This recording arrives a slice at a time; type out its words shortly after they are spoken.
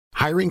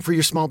Hiring for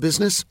your small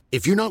business?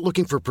 If you're not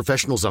looking for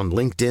professionals on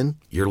LinkedIn,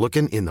 you're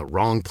looking in the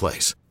wrong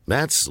place.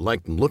 That's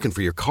like looking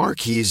for your car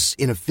keys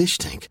in a fish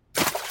tank.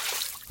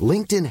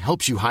 LinkedIn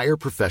helps you hire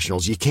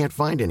professionals you can't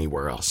find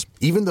anywhere else,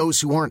 even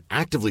those who aren't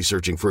actively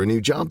searching for a new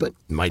job but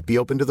might be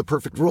open to the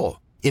perfect role.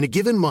 In a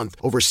given month,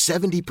 over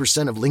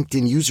 70% of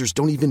LinkedIn users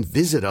don't even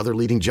visit other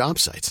leading job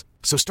sites.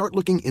 So start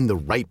looking in the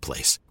right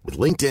place. With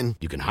LinkedIn,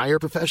 you can hire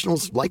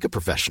professionals like a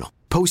professional.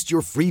 Post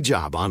your free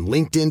job on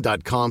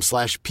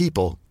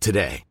linkedin.com/people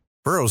today.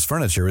 Burrow's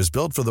furniture is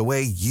built for the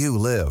way you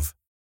live.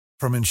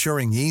 From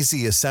ensuring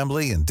easy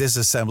assembly and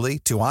disassembly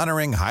to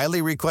honoring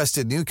highly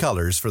requested new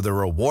colors for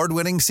their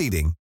award-winning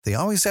seating, they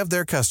always have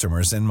their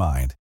customers in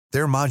mind.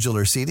 Their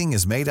modular seating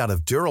is made out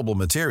of durable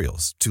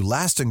materials to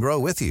last and grow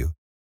with you.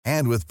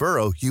 And with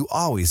Burrow, you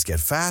always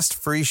get fast,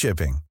 free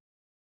shipping.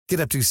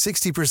 Get up to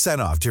 60%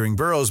 off during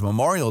Burrow's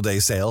Memorial Day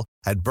sale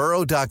at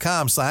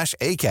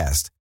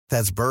burrow.com/ACAST.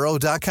 That's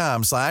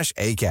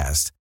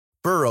burrow.com/ACAST.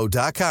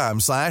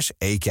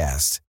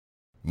 burrow.com/ACAST.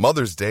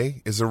 Mother's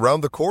Day is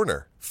around the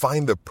corner.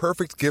 Find the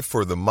perfect gift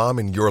for the mom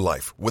in your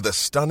life with a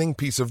stunning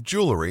piece of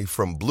jewelry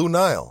from Blue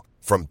Nile.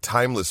 From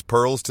timeless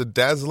pearls to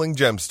dazzling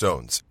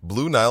gemstones,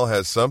 Blue Nile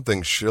has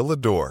something she'll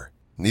adore.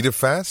 Need it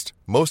fast?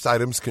 Most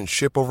items can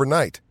ship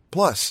overnight.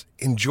 Plus,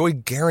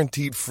 enjoy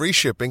guaranteed free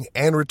shipping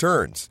and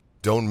returns.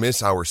 Don't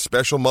miss our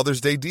special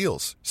Mother's Day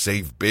deals.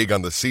 Save big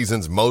on the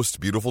season's most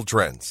beautiful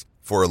trends.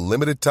 For a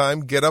limited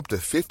time, get up to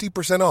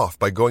 50% off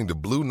by going to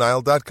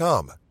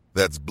BlueNile.com.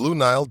 That's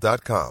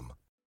BlueNile.com.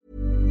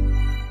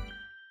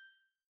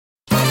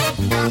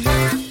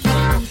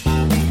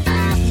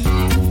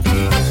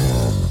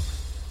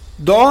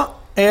 Da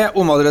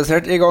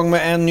Omadressert i gang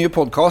med en ny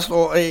podcast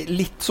og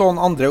litt sånn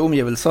andre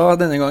omgivelser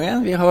denne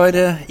gangen. Vi har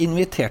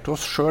invitert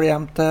oss selv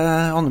hjem til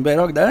Anne B.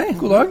 Ragde.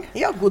 God dag.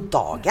 Ja, god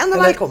dagen og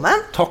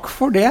velkommen. Takk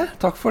for det.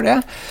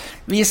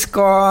 Vi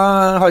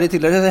har i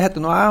tidligere hette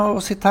noe jeg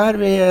og sitte her.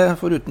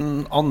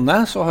 Foruten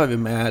Anne så har vi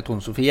med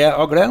Tone Sofie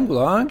Aglen. God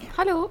dag.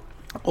 Hallo.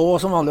 Og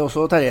som vanlig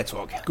også Terje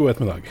Eidsvåg. God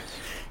ettermiddag.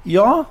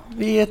 Ja,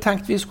 vi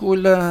tenkte vi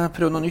skulle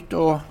prøve noe nytt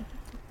og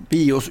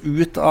bi oss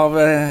ut av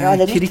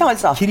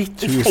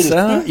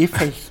kritthuset i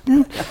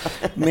felten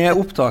med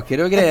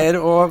opptakere og greier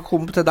og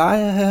kom til deg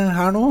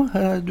her nå.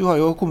 Du har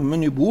jo kommet med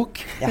en ny bok.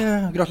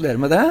 Ja. Gratulerer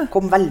med det.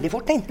 Kom veldig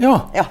fort den.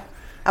 Ja.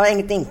 Jeg var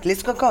egentlig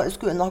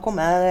skulle ha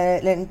kommet,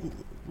 eller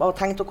var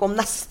tenkt å komme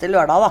neste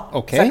lørdag da,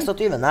 okay.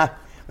 26.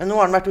 Men nå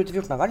har den vært ute i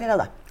 14 dager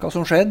allerede. Hva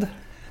som skjedde?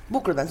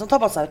 Bokklubben som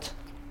tabbet seg ut.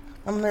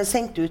 De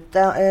sendte ut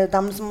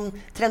dem som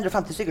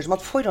 350 stykker som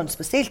hadde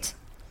forhåndsbestilt.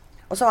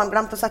 Og så har de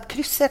glemt å sette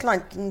kryss i et eller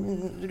annet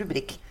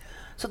rubrikk.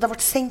 Så det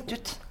ble sendt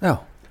ut. Ja.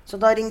 Så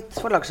da ringte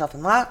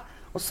forlagssjefen meg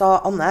og sa,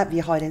 Anne, vi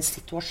har en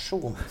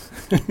situasjon.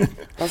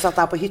 Da satt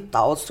jeg på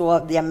hytta og så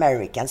The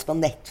Americans på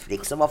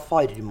Netflix og var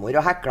farmor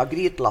og hekla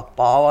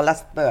grytlapper og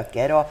lest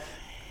bøker. Og,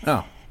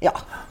 ja.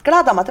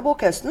 Gledet meg til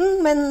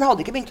bokhøsten, men hadde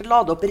ikke begynt å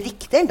lade opp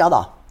riktig enda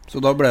da. Så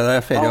da ble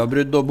det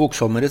ferieavbrudd og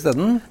boksommer i stedet?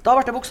 Da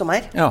ble det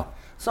boksommer. Ja.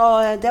 Så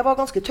det var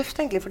ganske tøft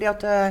egentlig, fordi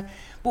at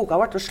boka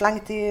ble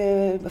slengt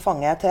i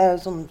fanget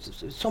til sånn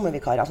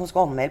sommervikarer som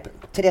skal anmelde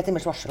 3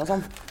 timers varsel og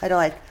sånn. Her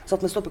og der.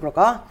 Satt med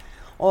stoppeklokka.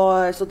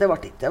 Og så det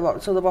ble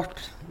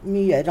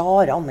mye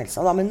rare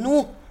anmeldelser da. Men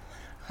nå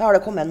har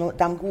det kommet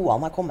de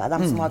gode har kommet,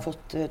 de som har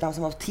fått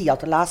tida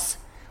til å lese.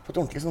 Fått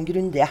ordentlig sånn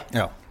grundig.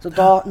 Ja. Så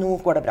da, nå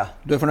går det bra.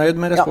 Du fornøyd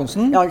med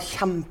responsen? Ja,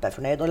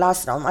 kjempefornøyd. Og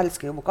leserne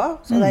elsker jo boka,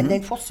 så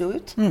den fosser jo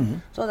ut.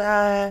 Så de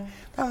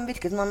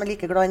virker som de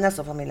like glad i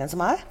Nessa-familien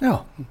som jeg.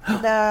 Ja.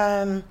 Det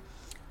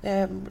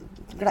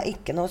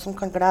ikke noe som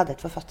kan glede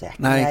et forfatterhjerte.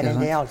 Nei, ikke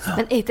sant. Altså.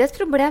 Men er det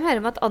et problem her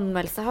med at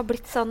anmeldelser har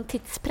blitt sånn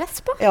tidspress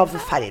på? Ja,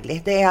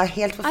 forferdelig. Det er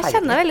helt forferdelig. Jeg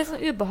kjenner veldig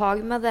sånn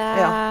ubehag med det.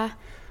 Ja.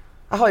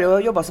 Jeg har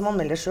jo jobbet som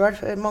anmelder selv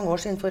mange år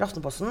siden for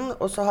Aftenposten,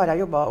 og så har jeg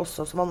jobbet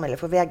også som anmelder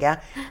for VG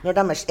når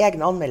deres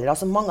egne anmeldere,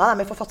 altså mange av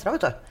dem forfattere,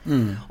 vet du.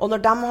 Og når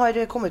de har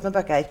kommet ut med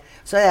bøker,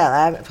 så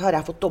har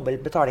jeg fått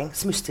dobbelt betaling,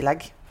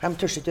 smusstillegg. De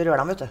tør ikke å røre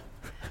dem, vet du.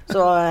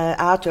 Så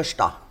jeg tørst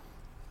da.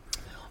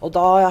 Og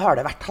da har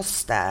det vært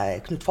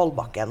Knut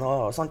Fallbakken,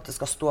 og sånt, det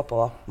skal stå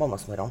på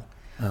mandagsmorgen.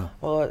 Ja.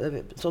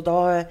 Så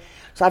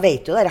jeg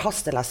vet jo dere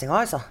hastelesinga,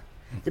 altså.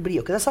 Det blir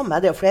jo ikke det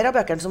samme. Det er jo flere av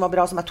bøkene som var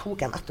bra, som jeg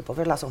tok en etterpå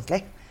for å lese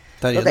ordentlig.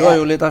 Terje, du har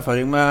jo litt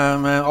erfaring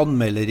med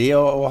anmelderi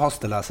og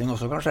hastelesing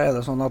også, kanskje. Er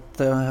det sånn at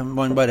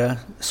man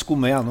bare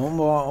skummer gjennom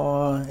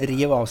og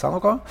river av seg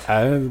noe?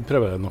 Jeg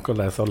prøver nok å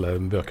lese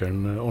alle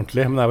bøkene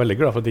ordentlig, men jeg er veldig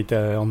glad for at det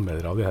ikke er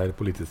anmeldere av de her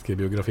politiske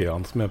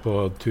biografiene som er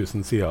på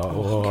 1000 sider,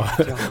 og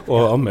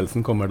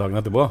anmeldelsen kommer dagen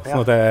etterpå.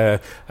 Sånn at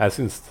jeg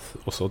synes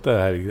også at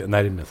det her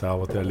nærmer seg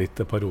av at det er litt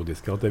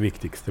parodiske, at det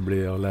viktigste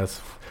blir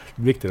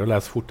viktigere å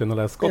lese fort enn å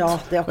lese godt. Ja,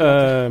 det er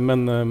akkurat.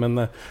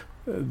 Men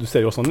du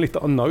ser jo også en litt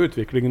annen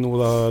utvikling nå.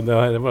 Det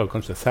her var jo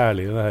kanskje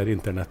særlig det her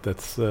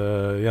internettets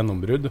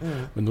gjennombrudd.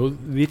 Men nå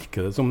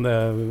virker det som det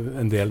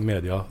en del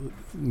medier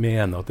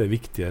mener at det er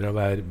viktigere å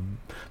være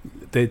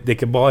det er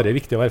ikke bare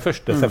viktig å være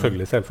først, det er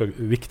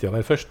selvfølgelig viktig å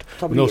være først,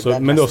 men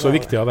det er også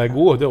viktig å være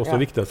god, det er også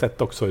viktig å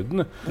sette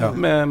dagsorden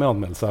med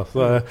anmeldelser.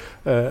 Så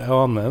jeg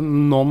aner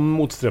noen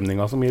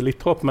motstrømninger som gir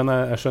litt håp, men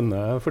jeg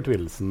skjønner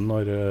fortvilelsen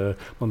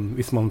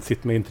hvis man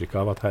sitter med inntrykk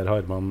av at her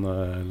har man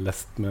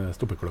lest med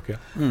stoppeklokke.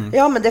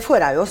 Ja, men det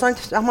får jeg jo,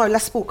 sant? Jeg har jo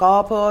lest boka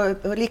på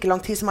like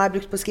lang tid som jeg har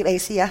brukt på å skrive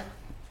en side.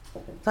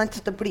 Sant?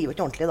 Det blir jo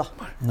ikke ordentlig da.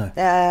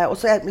 Og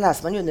så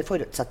leser man jo under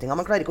forutsetninger.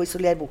 Man klarer ikke å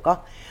isolere boka.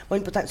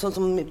 Sånn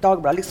som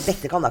Dagbladet, liksom,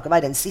 dette kan da ikke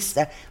være den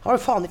siste. Har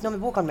du faen ikke noe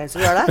med bokanmeldelse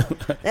å gjøre det?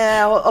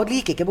 Og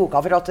liker ikke boka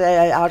for at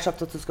jeg har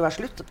sagt at det skal være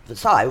slutt.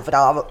 Sa jeg jo for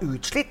jeg var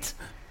utslitt.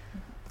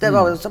 Det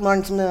var som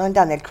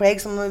Daniel Craig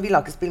som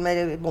ville ikke spille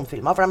mer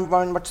Bond-filmer, for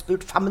han ble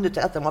spurt 5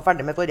 minutter etter han var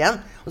ferdig med forrige.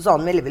 Og så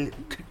han ville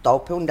kutta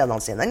opp hundene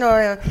sine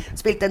og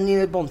spilte en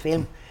ny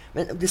Bond-film.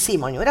 Men det sier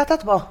man jo rett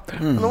etterpå.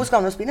 Og nå skal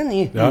han jo spille en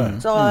ny.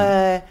 Så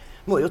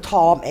må jo ta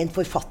en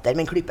forfatter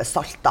med en klype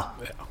salt da.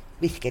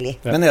 Virkelig.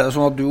 Men er det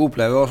sånn at du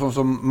opplever, sånn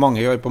som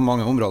mange gjør på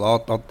mange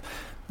områder, at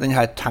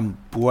denne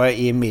tempoet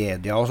i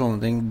media og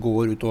sånne ting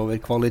går utover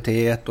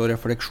kvalitet og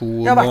refleksjon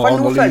og analyse? Ja, i hvert fall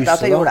nå følte jeg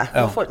at jeg gjorde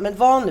det. Men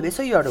vanligvis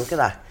så gjør det jo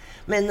ikke det.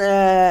 Men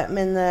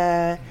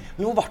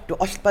nå ble jo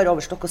alt bare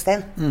over stokk og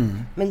stein.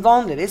 Men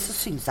vanligvis så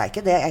synes jeg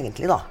ikke det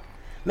egentlig da.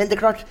 Men det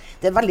er klart,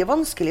 det er veldig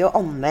vanskelig å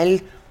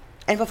anmelde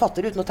en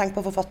forfatter uten å tenke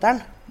på forfatteren.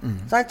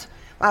 Sant?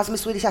 Jeg som er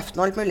stor i kjeften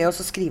og alt mulig, og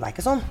så skriver jeg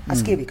ikke sånn. Jeg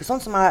skriver ikke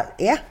sånn som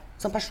jeg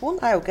som person.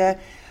 Jeg er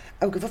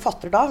jo ikke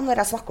forfatter da,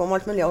 når jeg snakker om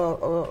alt mulig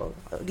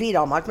og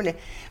lirer av meg alt mulig,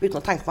 uten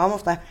å tenke meg om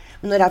ofte.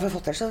 Men når jeg er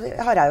forfatter, så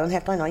har jeg jo en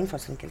helt annen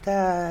innfallsvinkel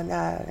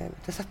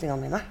til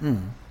setningene mine.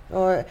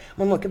 Og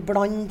man må ikke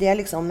blande det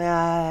liksom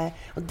med...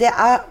 Og det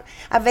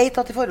jeg vet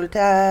at i forhold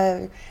til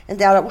en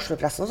del av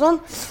Oslo-pressen og sånn,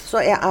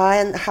 så er jeg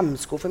en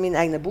hemsko for mine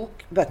egne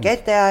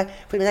bøker. Det er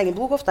for min egen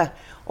bok ofte.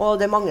 Og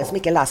det er mange som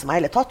ikke leser meg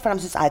hele tatt, for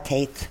de synes jeg er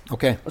teit.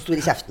 Og stor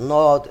i kjeften,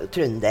 og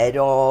trønder,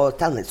 og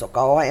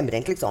tennissokker, og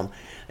embrent liksom.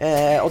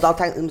 Og da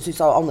synes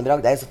jeg Anne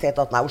Bragde er så teit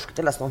at jeg orsker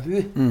til å lese noe om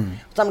hun.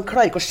 Så de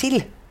klarer ikke å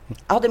skille.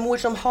 Jeg hadde mor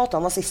som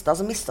hatet nazister,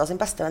 som mistet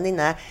sin beste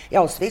venninne i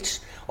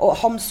Auschwitz, og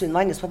Hamsun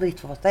var hennes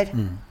favorittforfatter.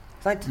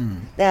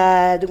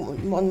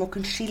 Man må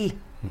kunne skille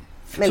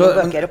mellom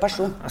bøker og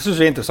person. Jeg synes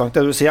det er interessant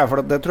det du sier,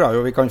 for det tror jeg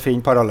jo vi kan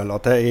finne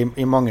paralleller til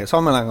i mange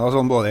sammenhenger,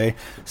 sånn både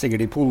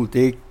sikkert i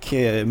politikk,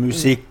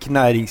 musikk,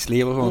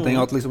 næringsliv og sånne ting,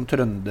 at liksom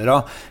trøndere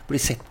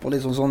blir sett på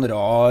litt sånn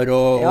rar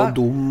og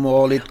dum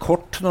og litt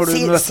kort når du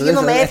møter det. Si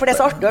noe mer, for det er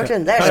så artig å høre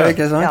trønder.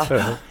 Ikke sant?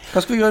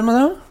 Hva skal vi gjøre med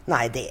det?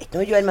 Nei, det er ikke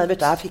noe å gjøre med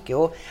det.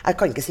 Jeg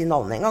kan ikke si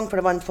navnet engang, for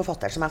det var en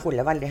forfatter som jeg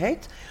holder veldig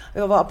høyt.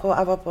 Jeg var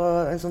på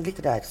en sånn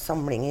litterær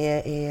samling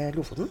i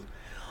Lofoten.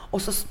 Og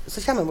så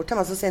kommer han bort til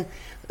meg og sier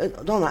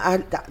Dana,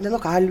 det er noe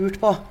jeg har lurt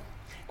på.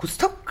 Hvordan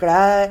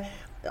takler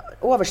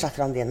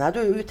oversetterne dine?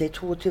 Du er ute i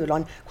 22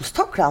 land. Hvordan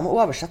takler de å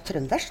oversette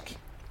trøndersk?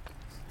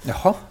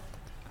 Jaha.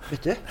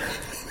 Vet du?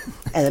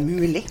 Er det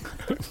mulig?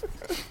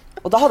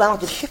 Og da hadde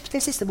jeg kjøpt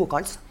den siste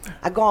boka hans.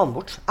 Jeg ga den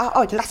bort. Jeg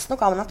har ikke lest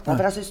noe av den etterpå,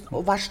 for jeg synes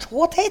å være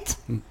så teit.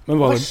 Men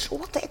var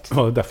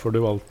det derfor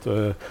du valgte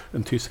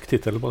en tysk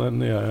titel på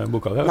den nye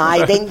boka?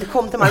 Nei, den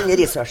kom til meg under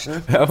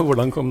researchen. Ja,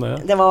 hvordan kom det?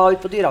 Det var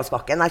ute på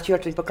Dyravsbakken. Jeg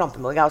kjørte rundt på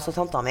Klampenborg, jeg og så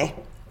tanta mi.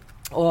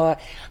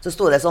 Og så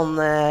stod det sånn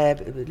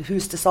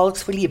hus til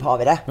salgs for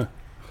livhavere.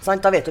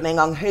 Da vet du med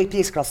en gang høy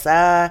prisklasse,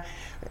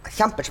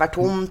 kjempesvært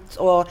tomt,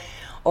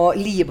 og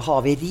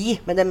livhaveri,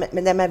 men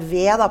det med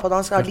V da på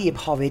dansk,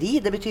 livhaveri,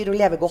 det betyr å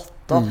leve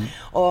godt,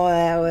 og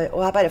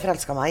jeg bare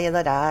forelsket meg i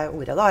det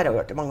ordet da, jeg har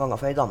hørt det mange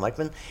ganger før i Danmark,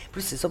 men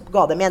plutselig så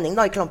ga det mening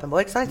da i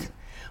Klampenborg, sant?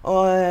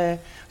 Og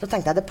så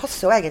tenkte jeg, det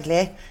passer jo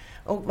egentlig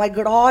å være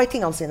glad i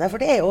tingene sine,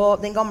 for det er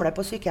jo den gamle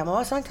på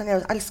sykehjemmet også, sant?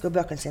 Han elsker jo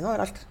bøkene sine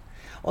overalt,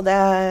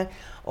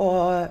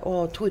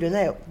 og Torunn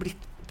er jo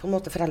blitt på en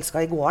måte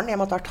forelsket i gården, i og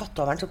med at jeg har tatt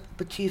over den, så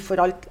betyr for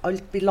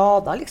alt blir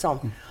ladet liksom,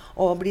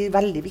 og blir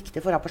veldig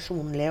viktig for deg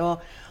personlig,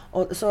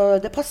 så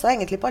det passer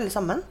egentlig på alle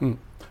sammen.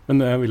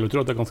 Men jeg vil jo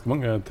tro at det er ganske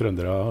mange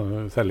trøndere,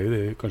 særlig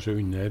de kanskje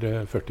under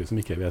 40,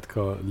 som ikke vet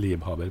hva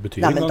livhaver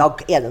betyr. Nei, men da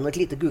er det noe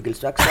et lite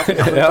Google-søk, så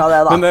det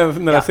da. Men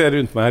når jeg ser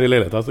rundt meg her i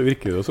leiligheten, så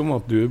virker det som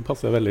at du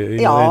passer veldig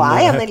inn. Ja,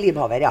 jeg er en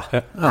livhaver, ja.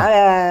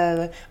 Jeg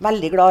er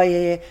veldig glad i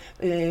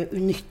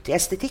unyttig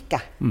estetikk.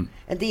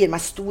 Det gir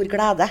meg stor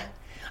glede.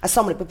 Jeg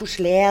samler på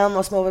porselen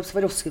og små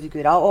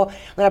Swarovski-figurer, og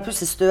når jeg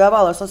pusser støv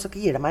av det, så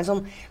gir det meg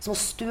en sånn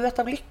støt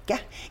av lykke.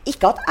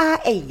 Ikke at jeg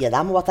eier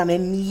dem, og at de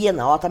er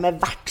mine, og at de er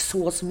verdt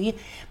så mye,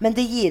 men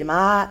det gir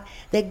meg,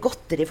 det er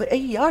godteri for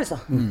øyet,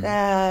 altså.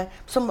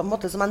 Som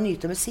måte som jeg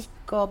nyter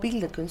musikk og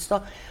billedkunst,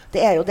 og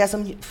det er jo det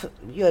som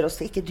gjør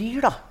oss ikke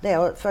dyr, da. Det er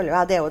jo, føler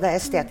jeg, det er jo det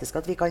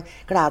estetiske, at vi kan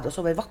glede oss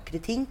over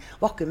vakre ting,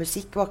 vakker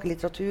musikk, vakker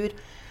litteratur,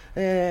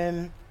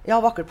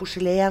 vakker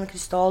porselen,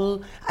 krystall,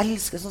 jeg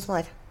elsker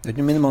sånn her. Du er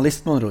ikke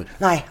minimalist, med andre ord.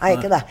 Nei, jeg er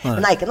ikke det. Nei.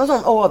 Men jeg er ikke noe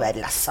sånn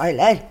overlessa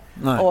heller.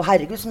 Nei. Og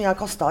herregud, så mye jeg har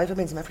kastet i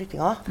forbindelse med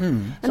flyttinga.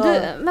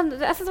 Men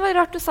jeg synes det var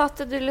rart du sa at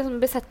du liksom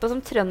blir sett på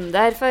som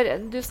trønder, for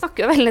du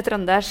snakker jo veldig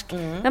trøndersk.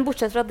 Men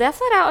bortsett fra det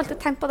så har jeg alltid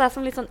tenkt på deg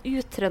som litt sånn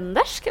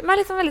utrøndersk, med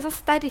liksom veldig sånn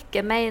sterke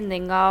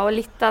meninger og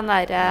litt den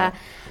der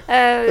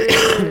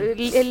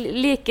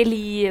like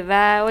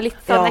livet og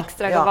litt sånn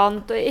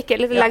ekstravagant og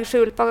ikke litt legge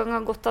skjul på å ha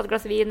godt av et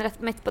glass vin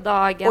rett midt på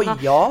dagen.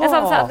 Jeg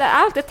har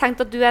alltid tenkt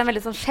at du er en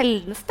veldig sånn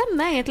sjelden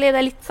stemme, egentlig. Det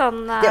er litt sånn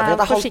det er fordi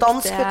det er halvt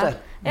dansk, vet du.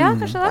 Ja,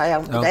 kanskje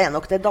det. Det er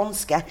nok det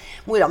danske.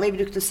 Mora mi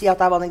brukte å si at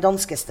jeg var den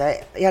danskeste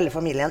i hele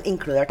familien,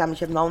 inkludert dem i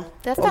København.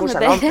 Det stemmer.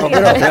 Jeg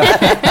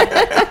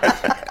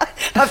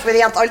har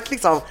forent alt,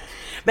 liksom.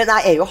 Men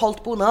jeg er jo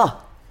halvt bonde, da.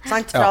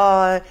 Sant?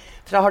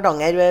 Fra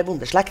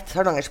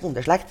Hardangers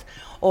bondeslekt.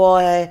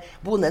 Og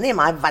bonden i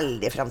meg er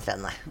veldig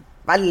fremtredende.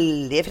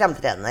 Veldig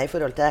fremtredende i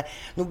forhold til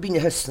nå begynner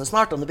høsten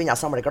snart, og nå begynner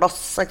jeg å samle glass,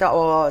 sant?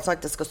 Og sant?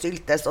 Det skal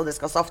syltes, og det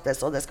skal saftes,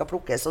 og det skal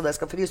plukkes, og det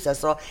skal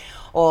fryses, og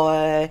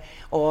jeg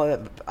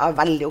er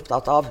veldig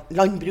opptatt av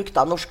landbruk,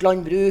 da, norsk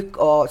landbruk,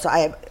 og så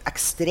er jeg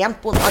ekstremt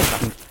bonde,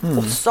 altså.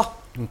 Også.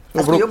 Jeg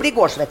skulle jo bli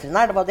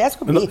gårdsveterinær, det var det jeg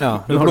skulle bli.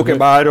 Du plukker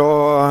bær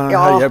og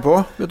heier på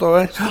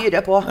utover.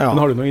 Styrer på. Men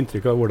har du noe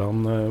inntrykk av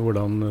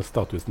hvordan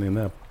statusen din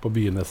er på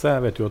byneset?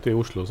 Jeg vet jo at i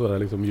Oslo så er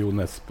det liksom Jo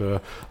Nesbø,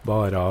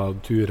 Bara,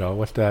 Tura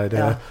og alt det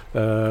der.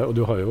 Og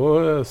du har jo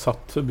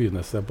satt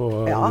byneset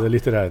på det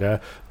litterære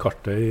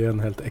kartet i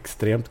en helt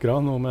ekstremt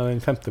grad nå med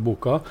den 5.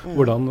 boka.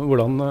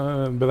 Hvordan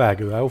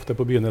beveger du deg ofte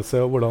på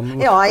byneset? Og hvordan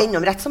jeg er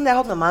innom rett som det. Jeg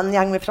hadde med meg en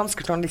gjeng med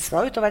franske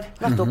journalister utover.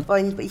 Nettopp var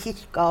inn i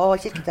kirka,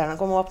 og kirketjenerne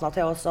kom og åpnet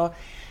til oss.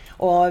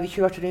 Og vi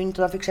kjørte rundt,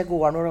 og de fikk se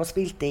gården når det var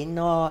spilt inn,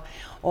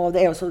 og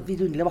det er jo så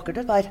vidunderlig vakkert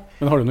ut der.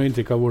 Men har du noe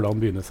inntrykk av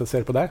hvordan byneset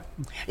ser på deg?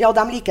 Ja,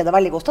 de liker det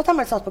veldig godt at de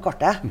har satt på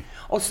kartet.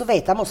 Og så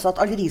vet de også at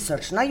all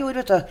researchen jeg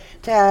gjorde, vet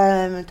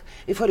du,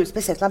 i forhold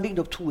spesielt når jeg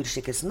bygde opp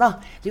Thor-skikkelsen, da,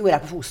 det gjorde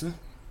jeg på Fosen.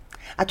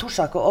 Jeg torde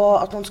ikke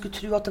at noen skulle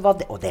tro at det var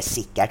det. Og det er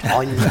sikkert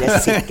han,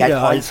 Så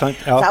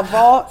jeg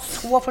var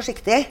så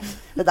forsiktig.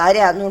 Det der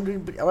er, når du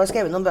har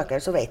skrevet noen bøker,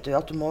 så vet du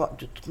at du må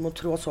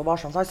trå så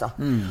varsomt, altså.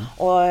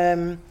 Og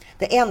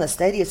det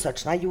eneste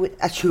researchen jeg gjorde,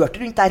 jeg kjørte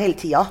rundt der hele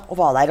tiden, og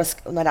var der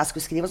når jeg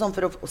skulle skrive og sånn,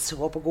 for å se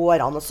på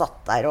gårdene, og satt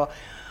der, og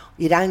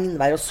i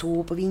regnvær, og så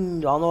på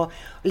vinduene, og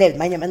levde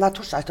meg inne, men jeg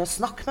torde ikke å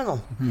snakke med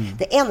noen.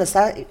 Det eneste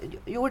jeg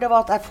gjorde, det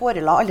var at jeg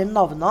forela alle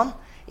navnene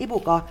i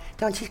boka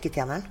til han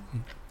kirketjeneren,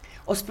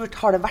 og spurte,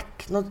 har det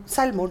vært noe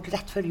selvmord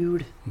rett før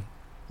jul?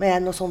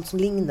 Med noe sånt som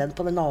ligner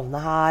på det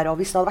navnet her, og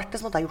hvis det hadde vært det,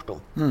 så måtte jeg gjort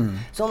om.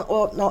 Sånn,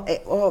 og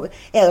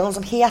er det noen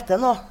som heter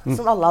noe,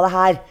 sånn alle det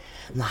her?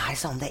 Nei,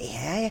 sånn, det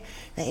er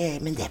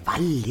men det er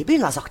veldig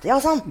begynnersaktig, ja,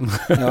 sånn.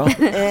 For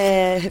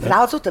jeg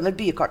hadde suttet med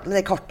bykarten, med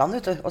de kartene,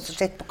 vet du, og så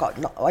sett på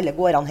karten, alle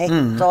gårdene hett,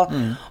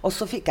 og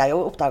så oppdaget jeg jo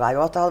at det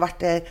hadde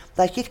vært,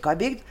 der kirka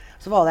er bygd,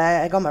 så var det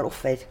et gammel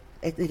offer,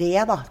 et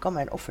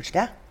gammel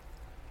offersted,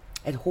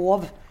 et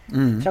hov,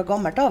 fra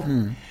gammelt av.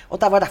 Og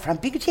det var derfor de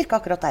bygde kirka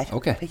akkurat der. For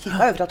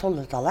kirka er jo fra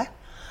 1200-tallet.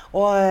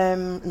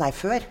 Nei,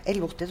 før.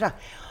 1180, tror jeg.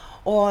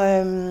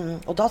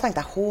 Og da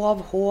tenkte jeg hov,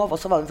 og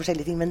så var det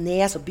forskjellige ting med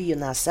nes og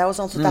bynese og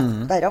sånn, så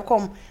derav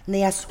kom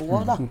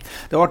neshov, da.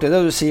 Det var artig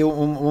det du sier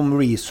om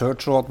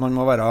research, og at man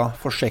må være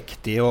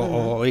forsiktig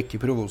og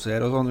ikke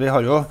provosere og sånn. Vi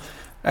har jo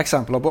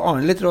eksempler på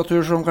annen litteratur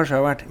som kanskje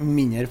har vært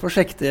mindre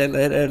forsiktig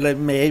eller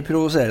mer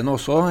provoserende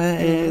også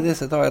i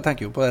disse dager. Jeg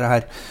tenker jo på det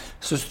her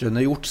søstrene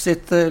gjort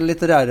sitt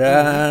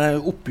litterære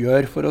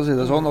oppgjør, for å si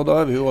det sånn, og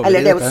da er vi jo over eller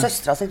det er jo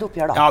søstra sitt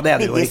oppgjør, da. Ja, det er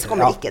det jo Vigdis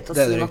kommer ikke til å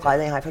si noe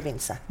i denne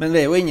forbindelse. Men vi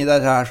er jo inne i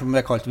det her som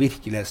er kalt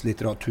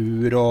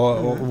virkelighetslitteratur,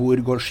 og hvor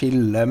går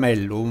skillet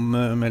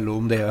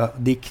mellom det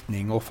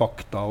diktning og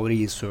fakta og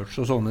research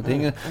og sånne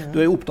ting. Du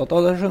er jo opptatt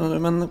av det, skjønner du,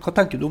 men hva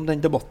tenker du om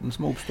den debatten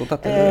som har oppstått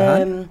etter det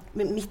her?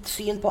 Mitt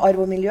syn på arv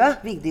og miljø,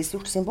 Vigdis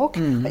gjort sin bok,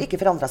 har ikke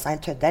forandret seg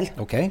en tøddel.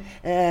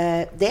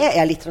 Det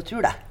er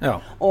litteratur, det.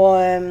 Ja. Og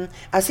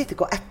jeg sitter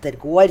ikke og ettergår,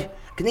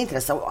 kunne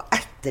interesse av å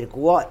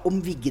ettergå om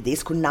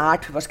Vigdis, hvor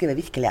nært hun var skrevet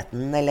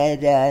virkeligheten,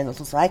 eller noe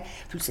sånt der.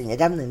 Fullstendig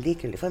revnende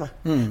likegyldig for meg.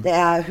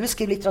 Hun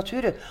skriver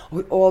litteratur,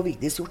 og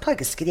Vigdis Hjorth har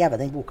ikke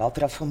skrevet den boka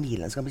for at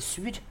familien skal bli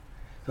sur.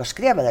 Hun har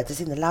skrevet det til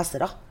sine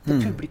lesere,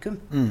 til publikum,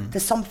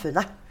 til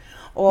samfunnet.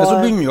 Men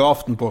så begynner jo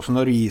Aftenposten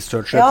å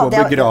researche på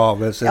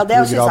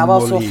begravelsesprogram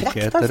og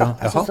likheter.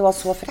 Jeg synes det var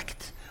så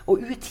frekt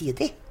og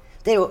utidig.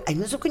 Det er jo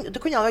det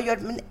kunne jeg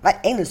gjøre med hver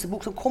eneste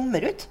bok som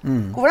kommer ut.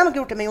 Hvorfor har de ikke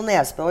gjort det med Jo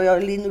Nesbø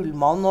og Linn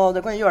Ullmann, og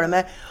det kan jeg gjøre det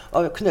med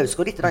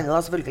Knausgård litt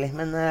da, selvfølgelig,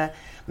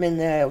 men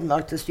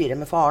alt det styret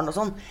med faren og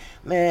sånn,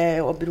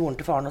 og broren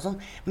til faren og sånn.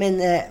 Men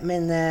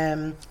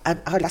jeg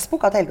har lest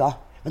boka til Helga,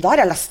 men da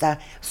har jeg lest det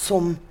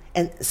som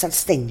en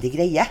selvstendig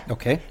greie.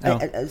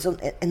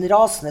 En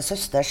rasende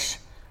søsters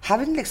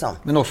hevn, liksom.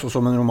 Men også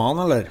som en roman,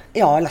 eller?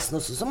 Ja, jeg leste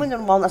den også som en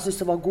roman. Jeg synes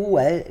det var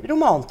gode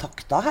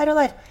romantakter her og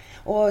der.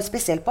 Og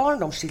spesielt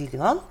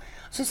barndomsskildringene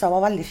synes jeg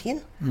var veldig fin.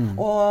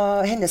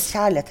 Og hennes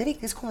kjærlighet til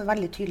Vigdis kommer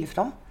veldig tydelig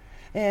fram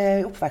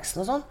i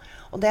oppveksten og sånn.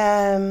 Og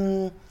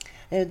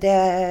det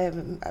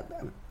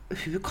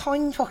hun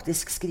kan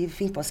faktisk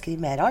finne på å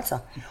skrive mer,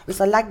 altså.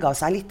 Hvis hun legger av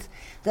seg litt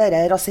det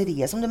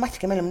raseriet som du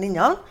merker mellom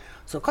linjene,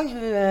 så kan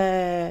hun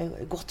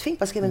godt finne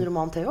på å skrive en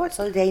roman til henne,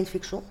 altså ren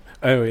fiksjon.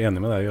 Jeg er jo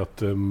enig med deg i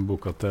at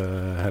boka til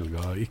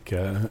Helga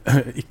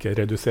ikke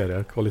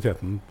reduserer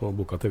kvaliteten på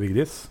boka til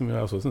Vigdis, som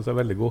jeg også synes er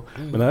veldig god.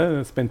 Men jeg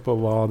er spent på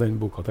hva den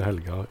boka til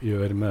Helga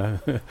gjør med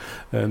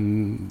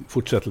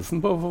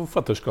fortsettelsen på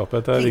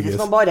forfatterskapet til Vigdis.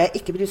 Vigdis må bare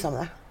ikke bry seg om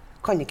det.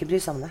 Kan ikke bry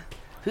seg om det.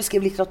 Hun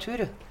skriver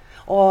litteratur,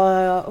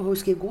 og hun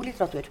skriver god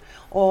litteratur.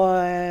 Og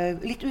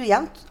litt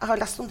ujevnt. Jeg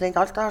har lest omtrent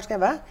alt jeg har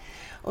skrevet.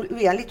 Og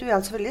litt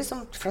ujevnt selvfølgelig,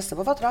 som de fleste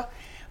forfattere.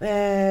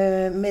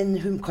 Men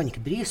hun kan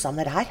ikke bry seg om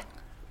det her.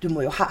 Du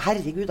må jo,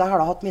 herregud, jeg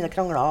har da hatt mine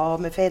krangler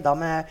med Feida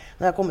når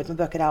jeg har kommet med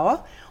bøker jeg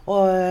også. Og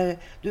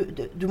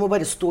du må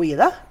bare stå i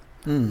det.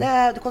 Det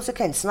er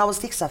konsekvensen av å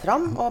stikke seg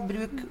fram og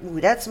bruke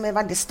ordet som er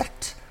veldig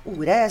sterkt.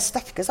 Ordet er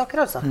sterke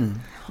saker, altså.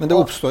 Men det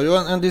oppstår jo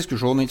en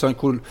diskusjon, ikke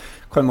sant? Hvor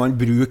kan man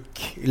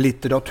bruke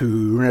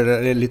litteraturen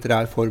eller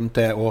litterær form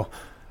til å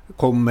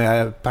komme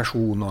med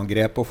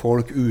personangrep på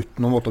folk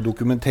uten å måtte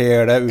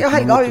dokumentere det. Ja,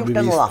 Helga har gjort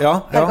det nå, da.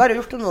 Helga har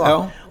gjort det nå, da.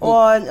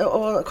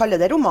 Og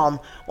kaller det roman.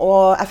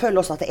 Og jeg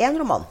føler også at det er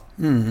en roman.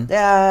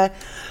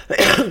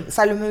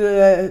 Selv om hun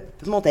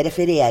på en måte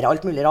refererer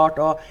alt mulig rart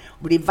og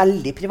blir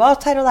veldig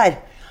privat her og der,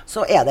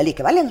 så er det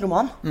likevel en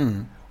roman.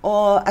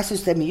 Og jeg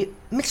synes det er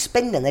mye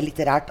spennende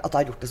litterært at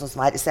jeg har gjort det sånn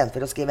som her, i stedet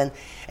for å skrive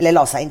eller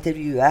la seg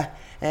intervjue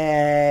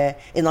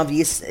en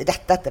avis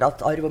rett etter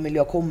at Arv og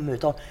miljø kom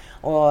ut,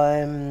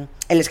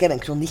 eller skrev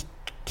en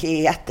kronikk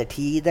i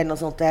ettertid, eller noe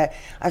sånt.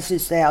 Jeg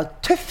synes det er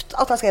tøft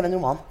at jeg skrev en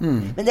roman.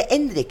 Men det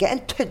endrer ikke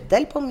en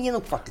tøddel på min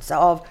oppfattelse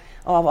av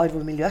arv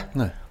og miljø.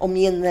 Og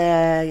min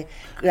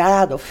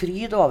glede og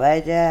fryd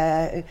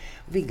over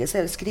Vigdis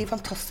skriver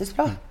fantastisk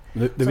bra.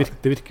 Det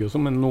virker jo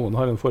som noen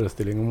har en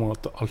forestilling om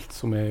at alt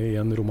som er i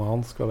en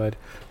roman skal være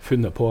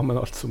funnet på, men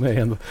alt som er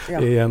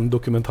i en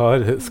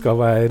dokumentar skal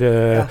være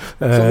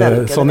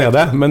sånn er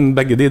det. Men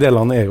begge de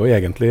delene er jo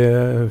egentlig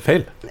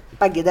feil.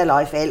 Begge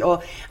deler er feil. Og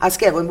jeg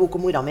skrev en bok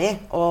om mora mi,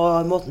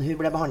 og måten hun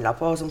ble behandlet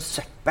på som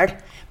søppel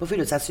på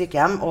Furuset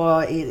sykehjem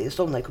og i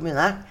Stovner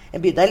kommune,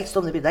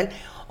 Stovner bydel.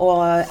 Og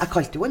jeg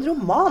kalte jo en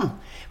roman,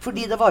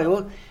 fordi det var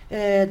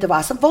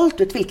jeg som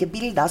valgte ut hvilke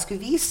bilder jeg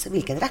skulle vise,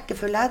 hvilken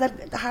rekkefølge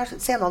det her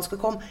scenene skulle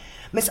komme.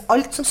 Mens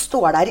alt som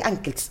står der i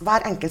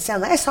hver enkelt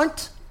scene er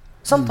sant.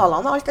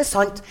 Samtalene og alt er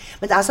sant.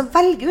 Men det er jeg som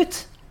velger ut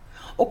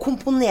og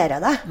komponerer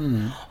det.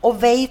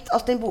 Og vet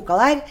at den boka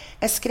der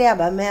er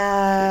skrevet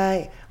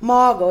med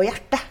mage og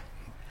hjerte,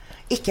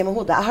 ikke med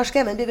hodet. Jeg har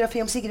skrevet en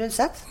biografi om Sigrid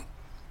Undset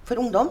for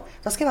ungdom.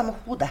 Da skrev jeg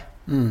med hodet.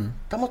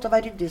 Da måtte det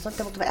være ryddig, sånn.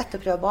 Det måtte være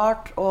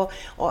etterprøvbart, og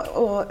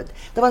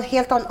det var en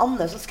helt annen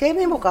Anne som skrev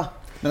den boka.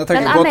 Men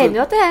jeg mener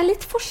jo at det er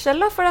litt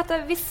forskjell da, for at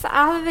hvis jeg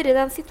hadde vært i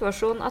den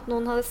situasjonen at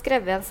noen hadde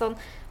skrevet en sånn,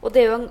 og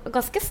det er jo en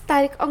ganske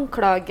sterk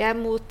anklage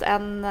mot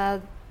en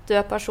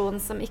død person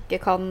som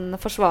ikke kan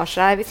forsvare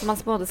seg, hvis man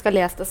på en måte skal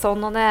lese det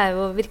sånn, og det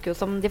virker jo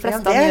som de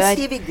fleste gjør. Det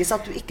sier Vigdis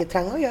at du ikke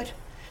trenger å gjøre.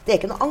 Det er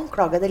ikke noe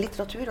anklage, det er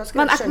litteratur.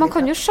 Men man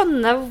kan jo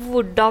skjønne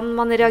hvordan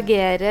man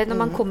reagerer når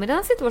man kommer i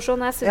den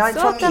situasjonen. Jeg synes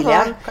en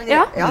familie.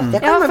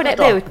 For det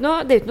er jo ikke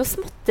noe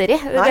småtteri.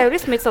 Nei. Det er jo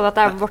liksom ikke sånn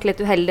at jeg ble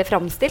litt uheldig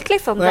fremstilt,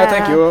 liksom. Jeg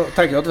tenker jo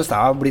at hvis jeg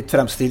har blitt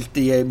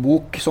fremstilt i en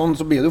bok sånn,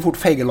 så blir det jo fort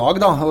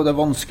feigelag, da, og det er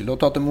vanskelig å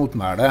ta til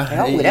motmæle.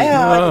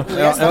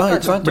 Ikke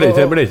sant? Ble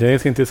ikke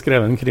egentlig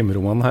skrevet en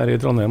krimroman her i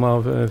Trondheim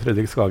av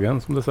Fredrik Skagen,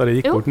 som dessverre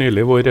gikk bort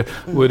nylig,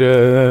 hvor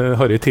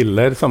Harry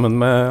Tiller sammen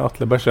med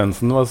Atle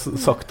Bersensen var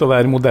sagt å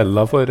være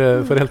modeller for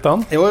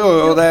heltene? Jo,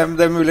 det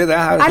er mulig det.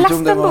 Jeg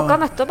leste den boka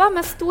nettopp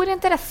med stor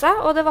interesse,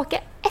 og det var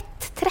ikke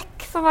ett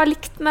trekk som var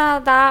likt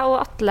med deg og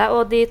Atle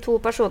og de to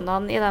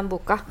personene i den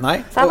boka. Nei.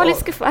 Så jeg var litt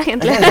skuffet,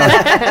 egentlig.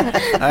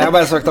 Jeg har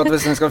bare sagt at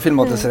hvis den skal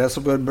filmatiseres,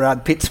 så bør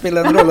Brad Pitt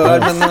spille en rolle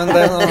der,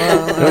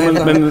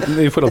 men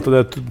i forhold til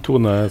det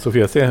Tone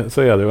Sofie sier,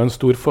 så er det jo en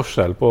stor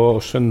forskjell på å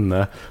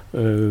skjønne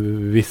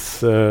hvis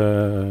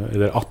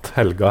eller at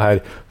Helga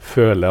her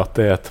føler at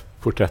det er et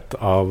portrett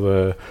av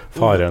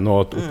faren, og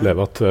at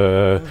opplever at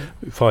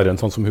faren,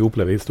 sånn som hun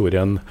opplever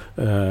historien,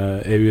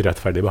 er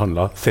urettferdig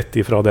behandlet, sett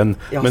ifra den.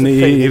 Men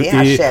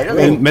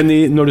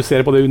når du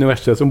ser på det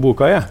universet som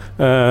boka er,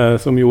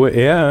 som jo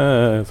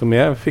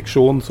er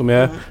fiksjon, som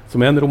er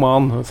en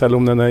roman, selv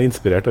om den er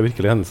inspirert av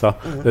virkelige hendelser,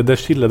 det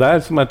skillet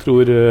der som jeg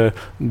tror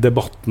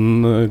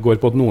debatten går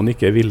på at noen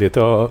ikke er villige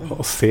til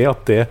å se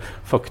at det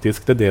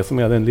faktisk det er det som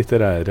er den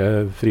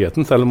litterære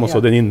friheten, selv om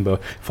også den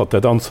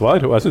innbefatter et ansvar,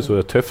 og jeg synes jo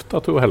det er tøft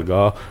at Helga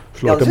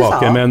slår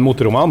tilbake med en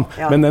motroman,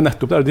 men det er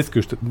nettopp der å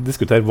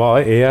diskutere hva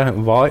er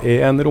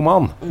en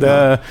roman. Det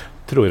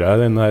tror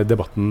jeg denne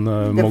debatten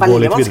må gå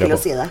litt videre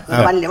på. Det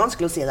er veldig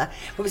vanskelig å si det.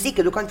 For hvis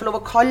ikke du kan få lov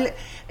å kalle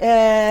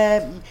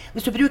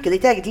hvis du bruker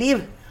ditt eget liv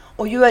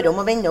og gjør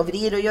om og vender og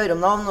vrir og gjør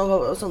om navn og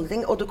sånne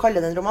ting, og du kaller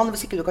det en roman,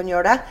 hvis ikke du kan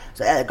gjøre det,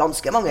 så er det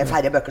ganske mange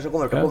færre bøker som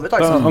kommer til å komme ut.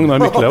 Agnar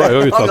Mykle var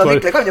jo utsatt for. Agnar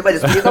Mykle kan jo bare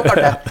skrive opp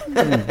kartet.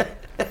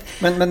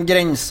 Men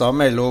grensa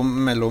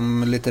mellom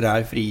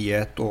litterær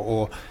frihet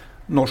og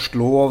norsk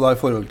lov da, i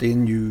forhold til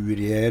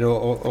injurier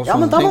og ja,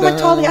 men da må man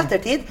ta det i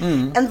ettertid.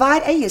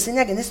 Enhver eier sin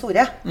egen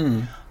historie.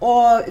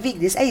 Og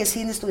Vigdis eier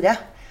sin historie.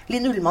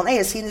 Linn Ullmann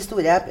eier sin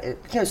historie,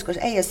 Knausgård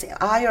eier sin,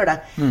 jeg gjør det,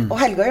 og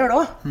Helga gjør det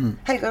også.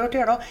 Helga gjør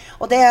det også.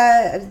 Og det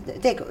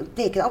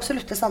er ikke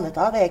absolutte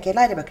sannheter, det er ikke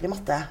lærebøker i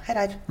matte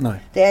her.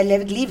 Det er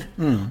levd liv.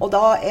 Og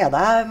da er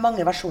det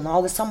mange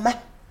versjoner av det samme.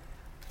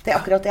 Det er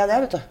akkurat det,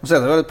 vet du. Og så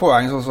er det vel et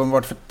poeng som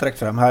ble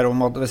trekt frem her, om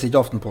at hvis ikke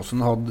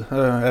Aftenposten hadde,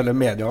 eller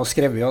media har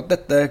skrevet at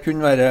dette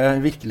kunne være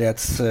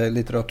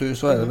virkelighetslitteratur,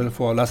 så er det vel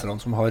få leserne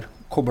som har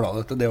koblet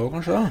det til det også,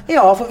 kanskje? Da?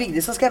 Ja, for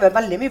Vigdis har skrevet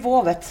veldig mye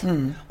vovet.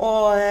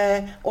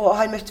 Og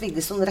har møtt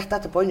Vigdis sånn rett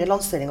etterpå under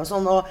lansering og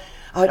sånn, og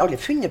jeg har aldri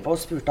funnet på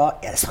og spurt da,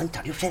 er det sant,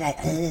 har du gjort det?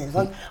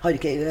 Sånn, har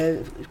ikke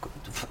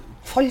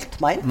falt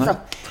meg inn.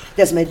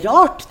 Det som er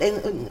rart,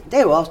 det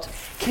er jo at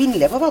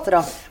kvinnelige forfattere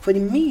får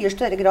i mye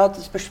større grad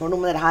spørsmål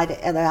om er det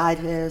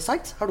her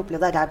sant? Har du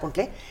opplevd det her på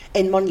ordentlig?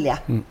 Enn mannlige.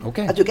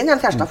 Okay. Jeg tror ikke en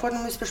del Kjærstad får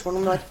noen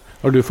spørsmål om det her.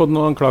 Har du fått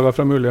noen klager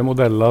fra mulige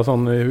modeller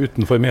sånn,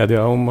 utenfor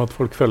media om at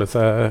folk føler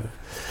seg...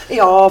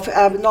 Ja,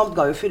 jeg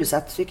navnga jo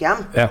Furuset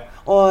sykehjem. Ja.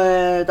 Og,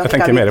 jeg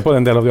tenker mer på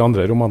en del av de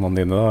andre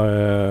romanene dine. Da.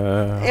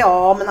 Ja,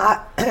 men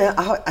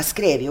jeg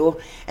skrev jo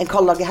En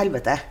kald dag i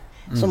helvete,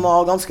 som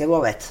var ganske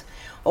vovet.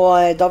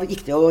 Og da gikk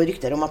det jo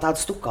rykter om at jeg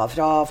hadde stukket av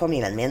fra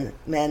familien min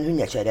med en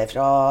hundekjører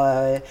fra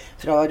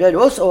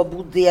Røros og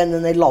bodde i en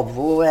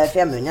lavvo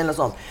Femund eller noe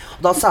sånt.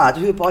 Og da sa jeg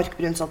til hun på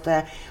Arkbrunns at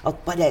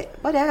bare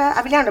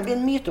jeg vil gjerne bli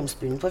en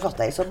myteomspunnen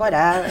forfatter, så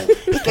bare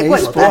ikke gå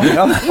imot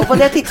det. Og på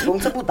det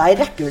tidspunkt så bodde jeg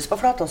i rekkehus på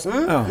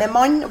Flatåsen med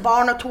mann,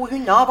 barn og 2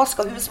 hunder,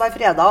 vasket hus hver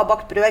fredag,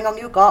 bakt brød en gang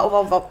i uka og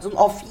var sånn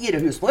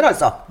A4-husmor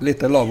altså.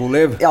 Lite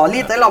lavoliv. Ja,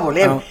 lite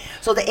lavoliv.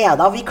 Så det er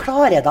da, vi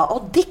klarer da å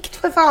dikte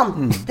for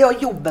faen. Det er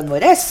jo jobben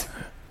vår.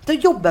 Det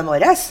er jobben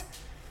vår.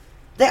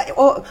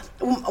 Og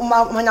om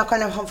man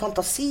kan ha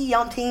fantasi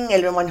om ting,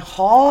 eller om man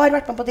har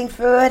vært med på ting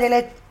før,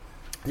 eller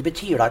det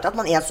betyr da ikke at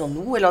man er sånn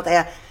nå, eller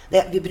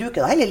at vi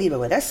bruker det hele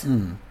livet vårt.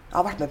 Jeg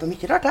har vært med på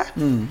mye rart,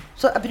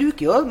 så man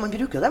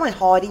bruker jo det man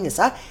har inni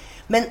seg.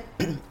 Men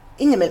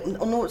innimellom,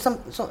 og nå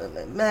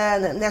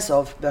med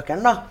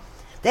Nesov-bøkene da,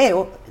 det er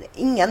jo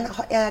ingen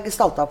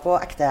gestalter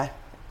på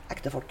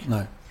ekte folk.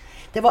 Nei.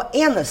 Det var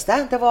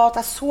at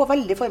jeg så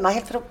veldig for meg,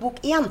 helt fra bok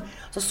 1,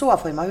 så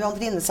jeg for meg hun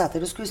Andrine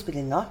Sæther og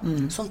skuespillerinna,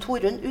 som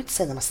Torunn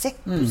utseendemessig,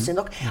 pussig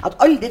nok. Jeg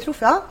hadde aldri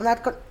truffet henne, men jeg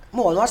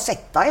må jo ha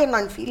sett henne i en eller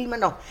annen film.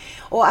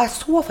 Og jeg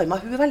så for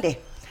meg hun veldig.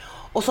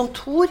 Og som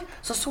Tor,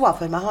 så jeg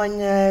for meg han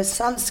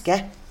svenske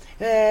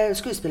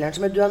skuespilleren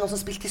som er død, og som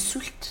spilte i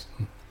Sult.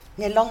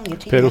 Lange,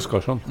 Per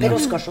Oskarsson.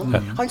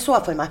 Han så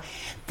jeg for meg.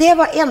 Det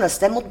var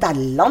eneste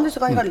modellene, hvis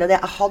du kan kalle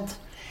det jeg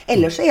hadde.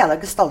 Ellers er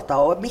det gestalter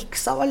og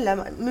miks av alle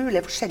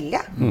mulige forskjellige.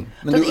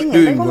 Men du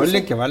unngår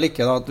likevel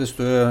ikke da, at hvis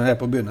du er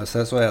på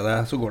begynnelse,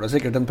 så går det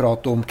sikkert en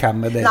prat om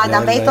hvem er det? Nei,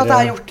 de vet at jeg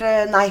har gjort...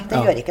 Nei,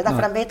 det gjør ikke det.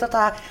 For de vet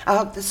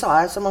at det sa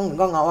jeg så mange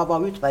ganger, og jeg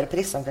var ute og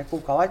presentert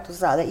boka og alt, og så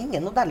sa jeg det er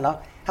ingen modeller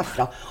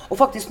herfra. Og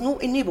faktisk nå,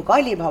 i nyboka,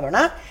 i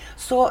Livhaverne,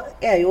 så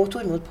er jo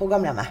Tormod på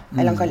gamlehjemmet,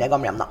 eller han kaller det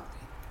gamlehjem da.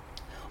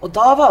 Og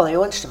da var det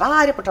jo en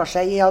svær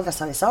reportasje i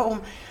Adresseavisa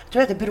om, jeg tror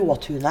det heter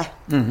Bråtunet,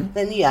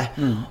 det nye.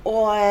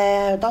 Og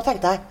da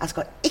tenkte jeg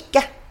skal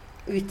ikke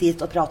ut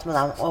dit og prate med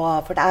dem,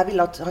 for jeg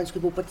ville at han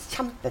skulle bo på et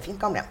kjempefint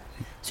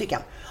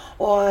sykehjem.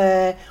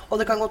 Og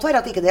det kan godt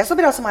være at ikke det er så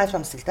bra som jeg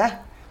fremstilte.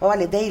 Det var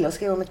veldig deilig å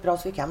skrive om et bra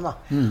sykehjem da.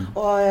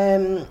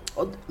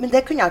 Men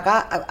det kunne jeg ikke,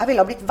 jeg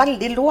ville ha blitt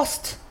veldig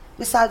låst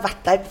hvis jeg hadde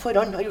vært der på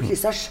forhånd og gjort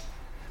research.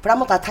 For da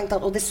måtte jeg tenkt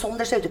at det er sånn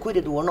det ser ut i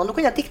korridoren, og nå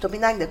kunne jeg dikte opp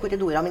mine egne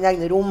korridorer, mine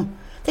egne rom.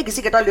 Det er ikke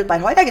sikkert alle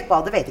utbær har eget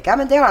bad, det vet ikke jeg,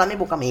 men det har de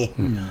i boka mi.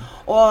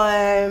 Og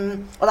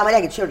de har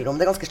eget kjølerom,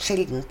 det er ganske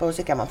sjeldent på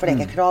sykehjemmene, for det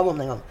er ikke krav om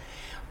det engang.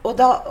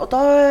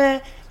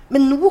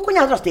 Men nå kunne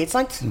jeg dratt dit,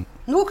 sant?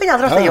 Nå kunne jeg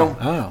dratt dit,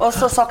 og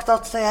så sagt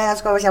at jeg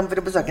skal komme for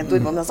å besøke en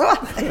Tormod også.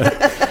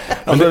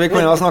 Altså, vi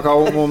kunne ha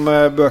snakket om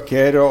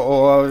bøker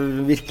og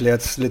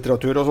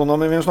virkelighetslitteratur og sånn,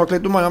 men vi må snakke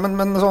litt om annet,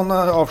 men sånn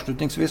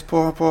avslutningsvis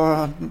på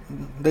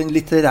den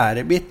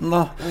litterære biten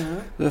da.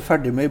 Du er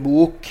ferdig med en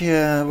bok,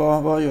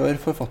 hva gjør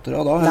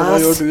forfattere da? Hva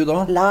gjør du da?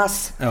 Les.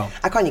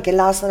 Jeg kan ikke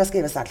lese når jeg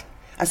skriver selv.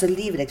 Jeg er så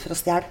livredd for å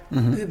stjele,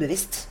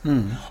 ubevisst.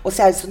 Og så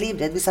er jeg så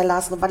livredd, hvis jeg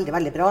leser noe veldig,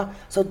 veldig bra,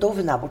 så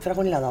dovner jeg bort fra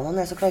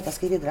håndledene, så klarer jeg ikke å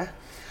skrive videre.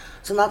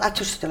 Sånn at jeg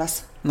tør ikke å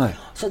lese. Nei.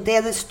 Så det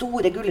er den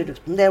store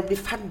gulleruten, det er å bli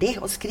ferdig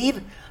og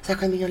skrive, så jeg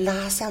kan begynne å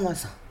lese igjen,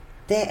 altså.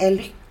 Det er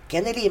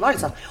lykken i livet,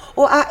 altså.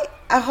 Og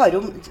jeg har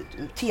jo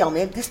tiden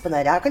min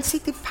disponerer. Jeg kan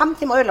sitte i 5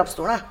 timer i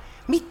øyelappstolen,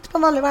 midt på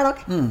en vanlig hverdag,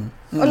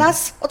 og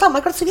lese, og ta meg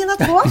et glass vin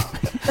etterpå.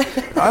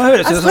 Det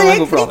høres ut som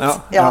en god plan,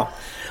 ja.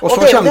 Og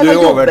så kommer du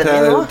over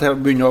til å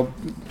begynne å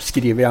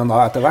skrive igjen da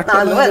etter hvert?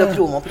 Nei, nå er det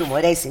promo,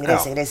 reising.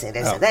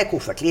 Det er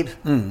koffertliv.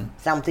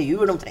 Frem til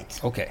jul omtrent.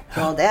 Okay.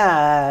 Så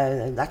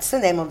that's the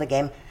name of the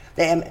game.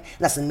 Det er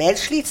nesten mer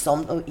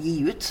slitsomt å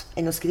gi ut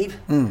enn å skrive,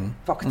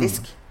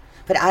 faktisk.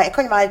 For jeg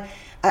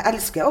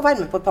elsker å være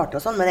med på et party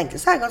og sånn, men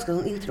egentlig så er jeg ganske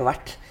sånn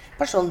introvert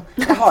person.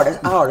 Jeg har det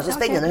så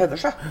spennende høver,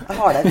 så.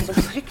 Jeg har det så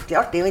fryktelig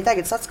artig i mitt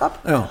eget selskap.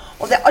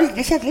 Og det er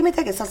aldri kjedelig i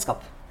mitt eget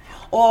selskap.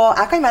 Og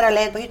jeg kan være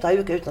alene på hytta I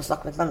uke uten å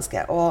snakke med et menneske,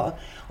 og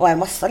jeg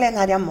masse alene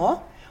her hjemme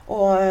også.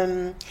 Og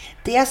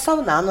det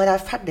savner jeg når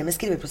jeg ferdig med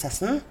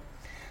skriveprosessen.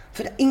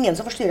 For ingen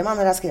som forstyrrer meg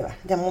når jeg skriver.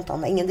 Det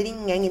månedene. Ingen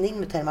ringer, ingen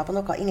inviterer meg på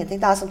noe, ingenting.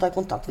 Det som tar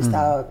kontakt hvis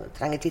jeg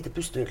trenger et lite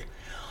pustehull.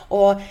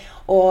 Og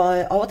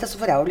av og til så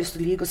får jeg jo lyst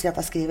til å lyge og si at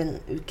jeg skriver en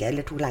uke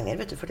eller 2 lenger,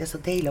 vet du, for det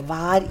så deilig å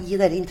være I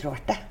det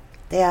introverte.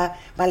 Det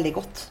veldig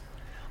godt.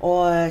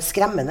 Og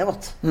skremmende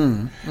godt.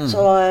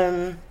 Så,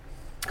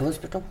 hva har du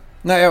spurt om?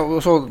 Nei,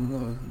 så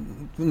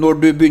når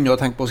du begynner å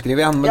tenke på å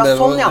skrive igjen. Men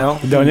sånn,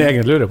 Det han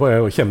egentlig lurer på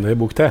å komme det I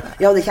bok til.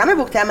 Ja, det kommer I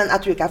bok til, men jeg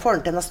tror ikke jeg får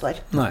den til neste år.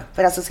 Nei. For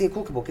jeg skal skrive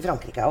kokebok I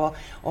Frankrike,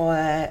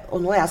 og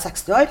nå jeg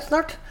 60 år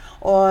snart,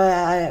 og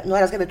nå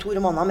har jeg skrevet 2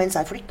 romaner mens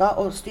jeg flyttet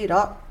og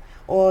styret,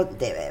 og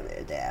det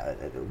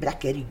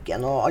brekker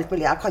ryggen og alt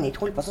mulig. Jeg kan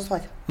ikke holde på sånn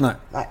svar. Nei.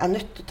 Jeg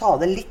nødt til å ta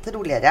det litt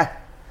roligere.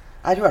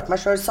 Jeg har hørt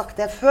meg selv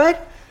sagt det før,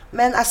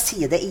 men jeg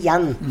sier det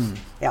igjen.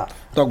 Ja.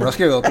 Dagbladet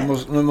skriver at du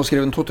må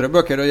skrive 2-3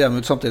 bøker og gi dem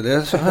ut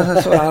samtidig, så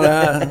det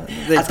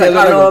jeg skal ikke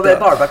være noe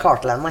Barbara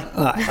Cartland, nei.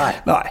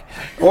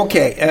 Ok,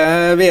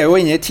 vi jo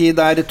inne I tid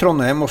der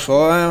Trondheim også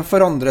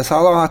forandrer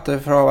seg da, etter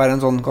fra å være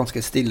en sånn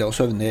ganske stille og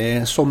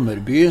søvnig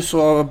sommerby,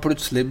 så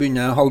plutselig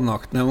begynner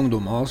halvnaktne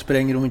ungdommer å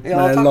sprenge rundt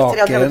med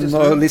laken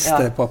og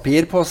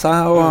listepapir på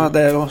seg, og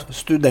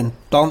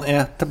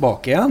studentene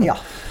tilbake igjen.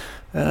 Ja.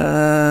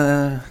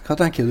 Hva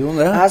tenker du om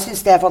det? Jeg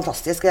synes det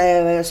fantastisk.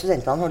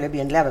 Studentene holder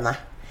byen levende.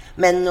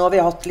 Men nå har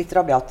vi hatt litt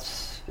rabiat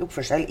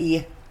oppførsel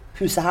I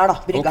huset her da,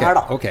 brygga her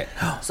da. Okay.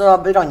 Så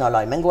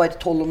brannalarmen går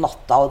 12 om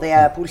natta, og det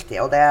politi,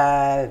 og det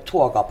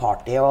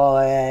togaparty, og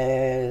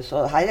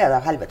så her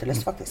det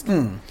helveteløst faktisk.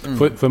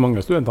 For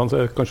mange studenter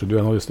så kanskje du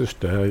en av de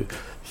største,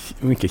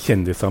 ikke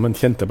kjendiser, men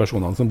kjente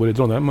personene som bor I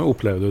Trondheim.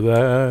 Opplever du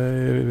det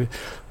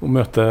å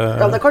møte...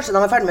 Ja, det kanskje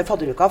de ferdig med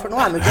fadderuka, for nå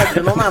de jo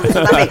ikke noen, så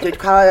de vet jo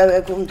ikke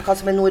hva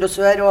som nord og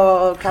sør,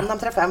 og hvem de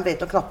treffer, de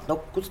vet jo knapt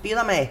nok hvordan by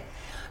de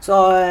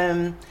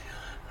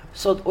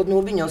Så, og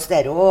nå begynner jo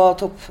stereo og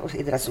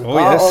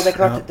toppidrettsuka, og det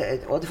klart,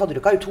 og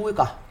fadderuka jo 2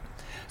 uker.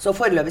 Så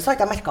foreløpig så har jeg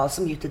ikke merket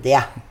så mye til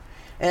det.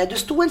 Du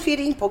sto en fyr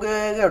inn på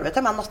gulvet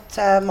til meg natt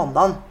til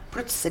mandagen,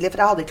 plutselig, for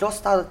jeg hadde ikke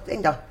låst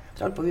enda, så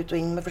jeg holdt på ut og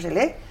inn med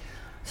forskjellig,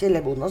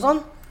 kildeboden og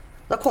sånn.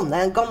 Da kom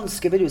det en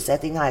ganske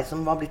beruset inn her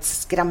som var blitt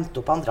skremt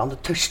opp andre,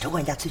 og tørste å gå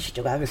inn, jeg tørste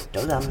å gå, jeg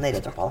hørte dem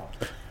nede I trappa.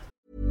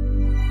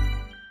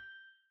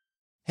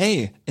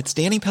 Hey, it's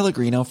Danny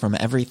Pellegrino from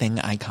Everything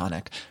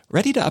Iconic.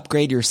 Ready to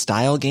upgrade your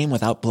style game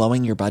without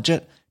blowing your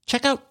budget?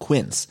 Check out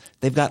Quince.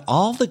 They've got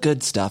all the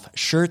good stuff,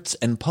 shirts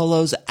and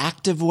polos,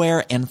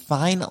 activewear, and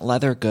fine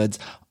leather goods,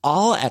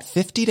 all at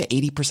 50 to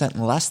 80%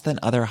 less than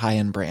other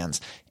high-end brands.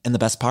 And the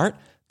best part?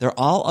 They're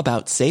all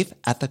about safe,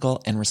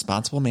 ethical, and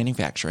responsible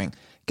manufacturing.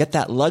 Get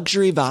that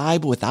luxury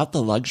vibe without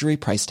the luxury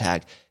price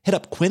tag. Hit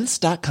up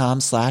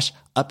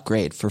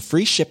quince.com/upgrade for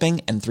free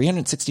shipping and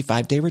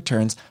 365-day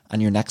returns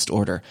on your next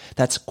order.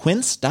 That's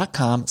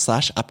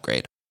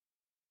quince.com/upgrade.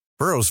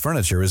 Burrow's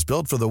furniture is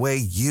built for the way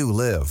you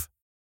live.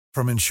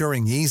 From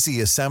ensuring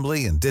easy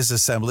assembly and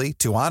disassembly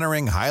to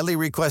honoring highly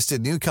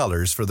requested new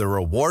colors for their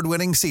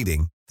award-winning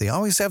seating, they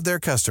always have their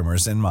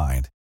customers in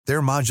mind.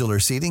 Their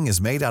modular seating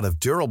is made out of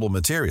durable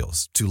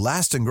materials to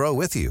last and grow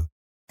with you.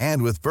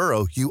 And with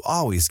Burrow, you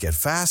always get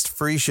fast,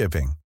 free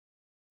shipping.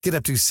 Get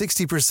up to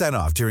 60%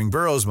 off during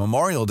Burrow's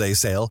Memorial Day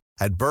sale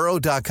at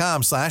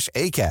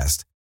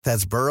burrow.com/ACAST.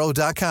 That's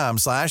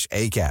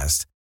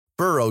burrow.com/ACAST.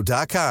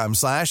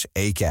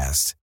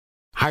 burrow.com/ACAST.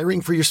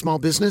 Hiring for your small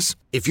business?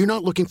 If you're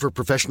not looking for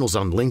professionals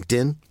on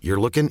LinkedIn, you're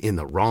looking in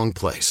the wrong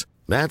place.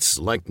 That's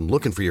like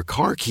looking for your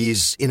car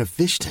keys in a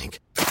fish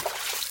tank.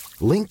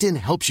 LinkedIn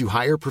helps you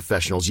hire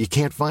professionals you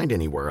can't find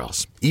anywhere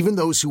else, even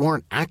those who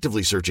aren't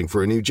actively searching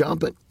for a new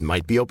job but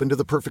might be open to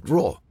the perfect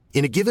role.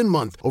 In a given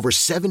month, over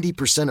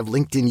 70% of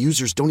LinkedIn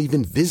users don't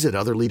even visit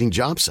other leading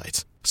job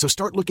sites. So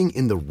start looking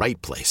in the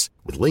right place.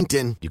 With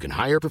LinkedIn, you can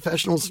hire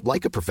professionals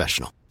like a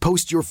professional.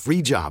 Post your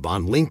free job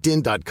on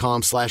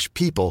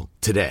linkedin.com/people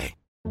today.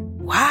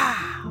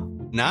 Wow!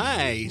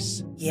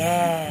 Nice!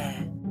 Yeah!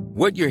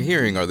 What you're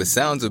hearing are the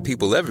sounds of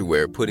people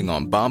everywhere putting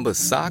on Bombas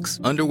socks,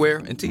 underwear,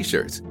 and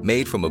T-shirts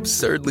made from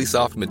absurdly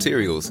soft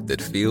materials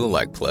that feel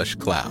like plush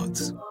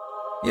clouds.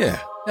 Yeah,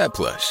 that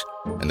plush.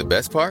 And the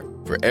best part?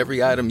 For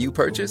every item you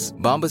purchase,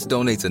 Bombas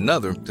donates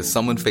another to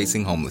someone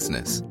facing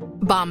homelessness.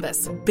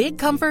 Bombas. Big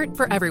comfort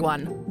for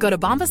everyone. Go to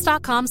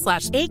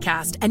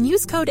bombas.com/ACAST and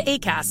use code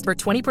ACAST for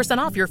 20%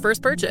 off your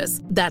first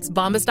purchase. That's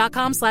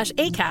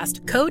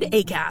bombas.com/ACAST. Code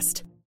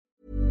ACAST.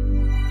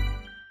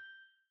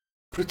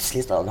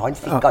 Plutselig stod han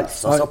fikk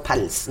altså så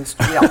pelsen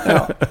stod,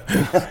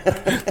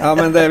 Ja,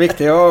 men det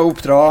viktig å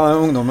oppdra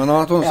ungdommen.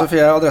 Tone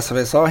Sofie,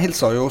 Adresseavisa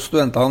hilsa jo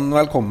studentene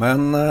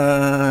velkommen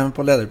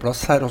på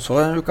lederplass her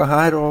også uka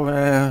her, og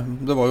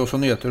det var jo også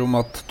nyheter om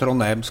at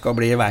Trondheim skal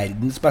bli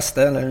verdens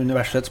beste, eller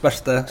universets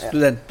beste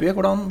studentby.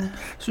 Hvordan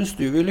synes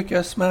du vi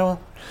lykkes med å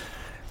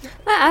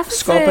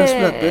skape en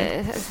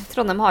studentby?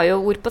 Trondheim har jo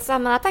ord på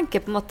seg, men jeg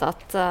tenker på en måte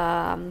at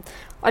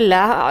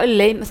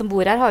alle som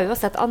bor her har jo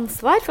også et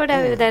ansvar, for det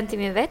er en ting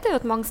vi vet, det er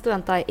jo at mange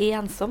studenter er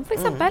ensomme, for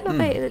eksempel, og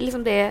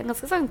det er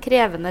ganske sånn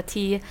krevende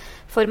tid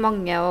for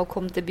mange å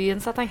komme til byen,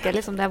 så jeg tenker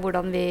liksom det er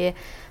hvordan vi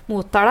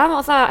mottar dem,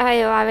 og så er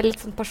jeg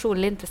litt sånn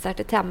personlig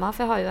interessert i temaet,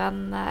 for jeg har jo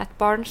et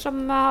barn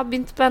som har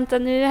begynt på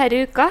NTNU her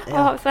i uka,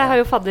 så jeg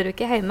har jo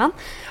fadderuke i heimen.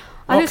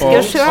 Jeg husker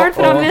jo selv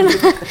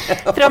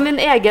fra min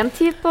egen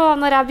tid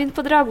når jeg begynte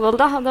på Dragvoll,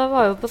 da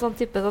var jeg jo på sånn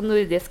type sånn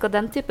nordisk og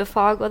den type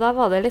fag, og da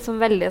var det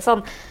liksom veldig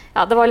sånn,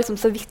 det var liksom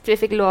så vidt vi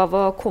fikk lov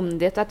å komme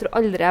dit, og jeg tror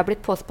aldri jeg har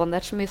blitt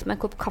påspandert så mye som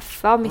en kopp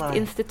kaffe av mitt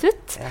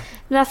institutt.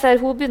 Men jeg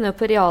ser hun begynner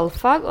på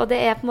realfag, og det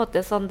er på en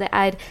måte sånn, det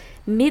er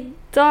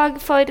middag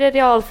for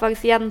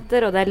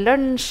realfagsjenter, og det er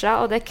lunsjer,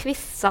 og det er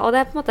quizzer, og det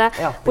er på en måte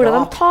hvordan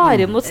de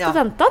tar imot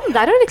studentene.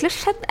 Der har det virkelig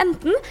skjedd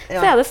enten, så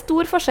er det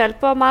stor forskjell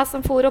på meg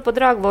som for opp på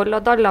Dragvoll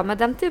og dalla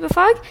med den type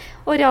fag,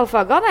 og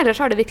realfagene,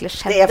 ellers har det virkelig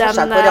skjedd. Det er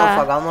forskjell på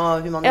realfagene og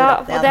humaniora. Ja,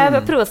 og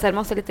det provoserer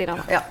meg også litt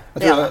grann. Jeg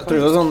tror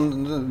det er sånn...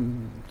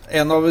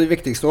 En av de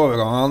viktigste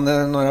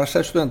overgangene når jeg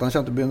ser studentene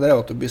kommer til byen, det er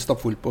jo at det blir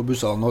stappfullt på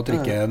bussene og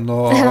trikken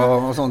og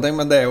sånne ting,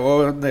 men det er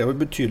jo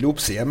betydelig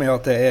oppside med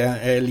at det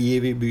er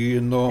liv i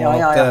byen og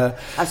at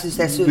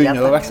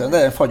begynner å vekse.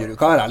 Det er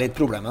fadderuka har jeg litt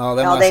problemer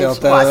med. Det må jeg si at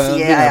det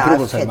begynner å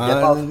provosere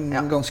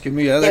meg ganske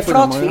mye. Det er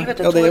flatfyll,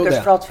 vet du, 2 ukers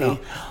flatfyll.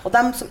 Og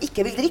de som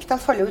ikke vil drikke, de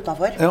faller jo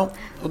utenfor.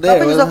 Da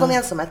kan du snakke om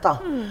ensomhet da.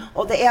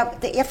 Og det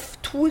er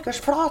 2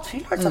 ukers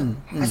flatfyll, altså.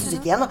 Jeg synes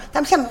ikke det er noe.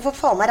 De kommer for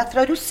faen meg rett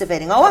fra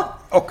russeferingen også.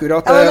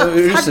 Akkurat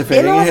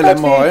russefering hele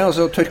mai, og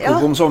så tørke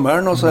opp om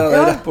sommeren, og så er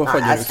det rett på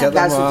fadderuke.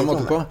 Det må jeg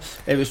måtte på.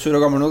 Er vi sur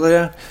og gammel nå,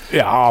 dere?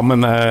 Ja,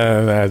 men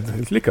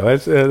likevel,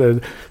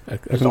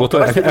 jeg kan godt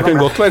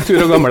være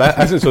sur og gammel.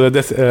 Jeg synes jo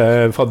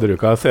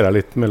fadderuka ser jeg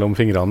litt mellom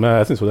fingrene, men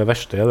jeg synes jo det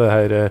verste er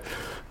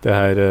det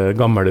her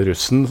gamle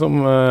russen som,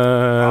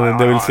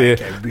 det vil si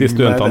de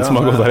studentene som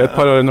har gått her et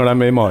par år når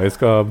de i mai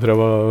skal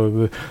prøve å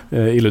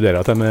illudere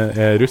at de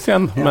er russ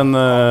igjen, men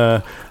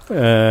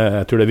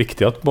jeg tror det er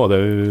viktig at både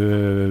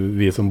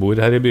vi som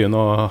bor her i byen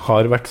og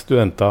har vært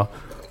studenter,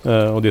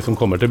 og de som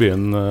kommer til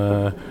byen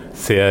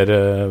ser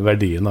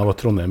verdien av at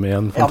Trondheim er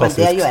en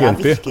fantastisk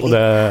studentby.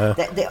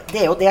 Det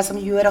er jo det som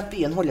gjør at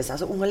byen holder seg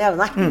så ung og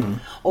levende.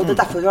 Og det er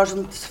derfor vi har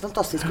sånn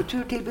fantastisk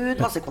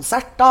kulturtilbud, masse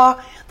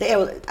konserter. Jeg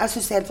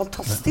synes det er helt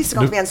fantastisk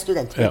at vi er en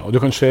studentby. Ja, og du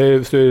kan se,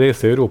 hvis du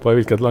reiser i Europa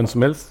i hvilket land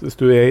som helst, hvis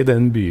du er i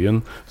den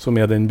byen som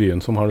er den byen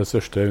som har det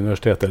største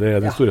universitetet, det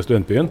er den store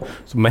studentbyen,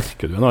 så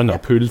merker du en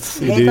annen puls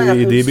i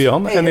de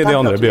byene enn i de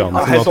andre byene.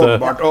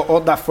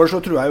 Og derfor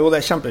så tror jeg jo det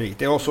er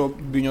kjempeviktig å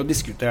begynne å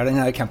diskutere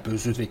denne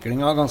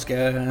campusutviklingen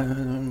ganske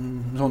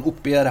sånn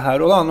oppi det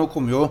her og da. Nå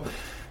kom jo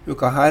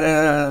uka her,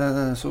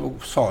 så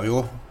sa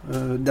jo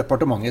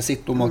departementet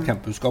sitt om at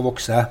campus skal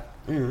vokse.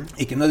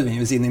 Ikke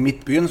nødvendigvis inn i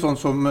midtbyen, sånn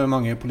som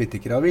mange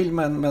politikere vil,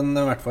 men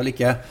i hvert fall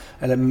ikke,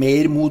 eller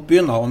mer mot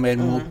byen da, og mer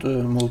mot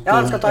ja,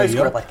 han skal ta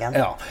Høyskoleparken.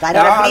 Der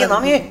har jeg klina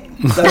mye.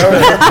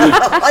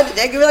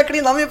 Herregud, jeg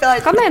klina mye på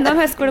der. Hva mener du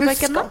om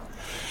Høyskoleparken da?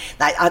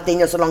 Nei,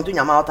 den er så langt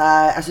unna meg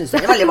at jeg synes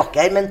den er veldig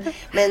vakker,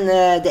 men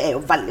det er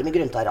jo veldig mye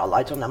grøntarealer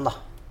i Trondheim da.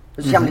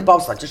 Hvis du kommer litt på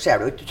avstand, så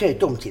ser du kjører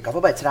domkirka for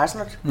bare et trær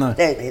snart.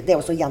 Det er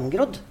jo så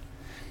gjengrodd.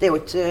 Det er jo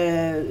ikke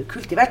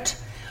kultivert.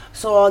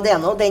 Så det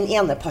er nå den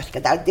ene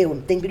parken der,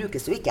 den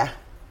brukes jo ikke.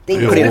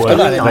 Jo, det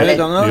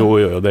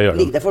gjør det.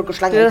 Ligger det folk og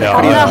slenger?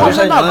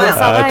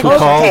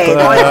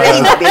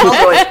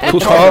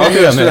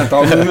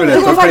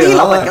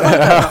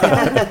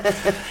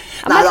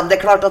 Nei, det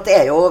er klart at det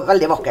er jo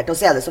veldig vakkert, og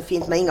så er det så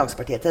fint med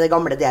inngangspartiet til det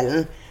gamle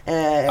delen,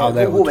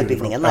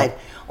 hovedbygningen der.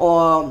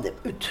 Og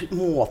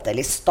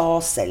utmåtelig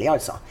staselig,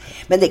 altså.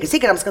 Men det er ikke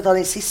sikkert de skal ta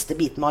den siste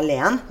biten med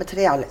alene, med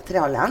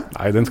trealene.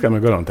 Nei, den skal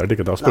de garantert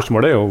ikke ta.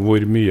 Spørsmålet er jo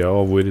hvor mye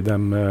og hvor de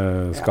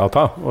skal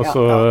ta. Og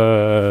så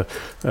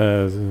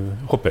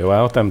håper jo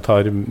jeg at de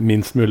tar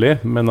minst mulig,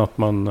 men at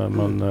man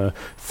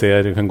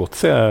kan godt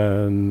se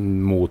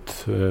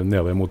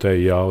nedover mot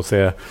øya og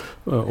se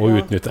og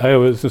utnytte.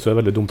 Jeg synes det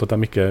er veldig dumt at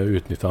de ikke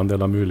utnytter en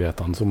del av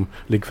mulighetene som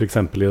ligger for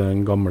eksempel i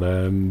den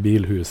gamle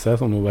bilhuset,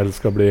 som nå vel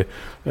skal bli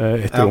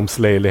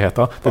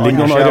etterromsleiligheter. Det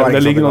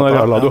ligger noen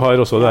arealer. Du har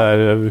også det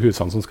her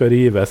husene som skal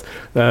rives.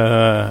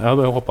 Jeg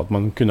hadde håpet at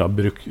man kunne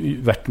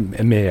vært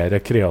mer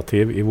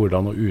kreativ i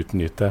hvordan å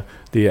utnytte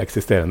de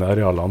eksisterende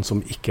arealene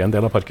som ikke er en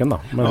del av parken. Da.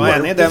 Jeg er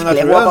enig i det, men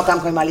jeg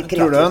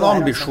tror det er en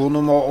ambisjon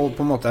om å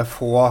på en måte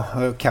få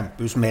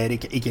campus mer,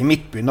 ikke i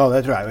midtbyen, da,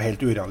 det tror jeg er jo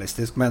helt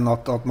urealistisk, men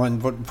at man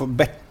får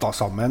betta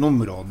sammen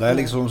området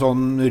liksom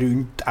sånn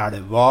rundt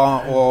elva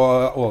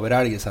og over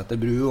Elgeseter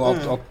bru, og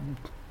at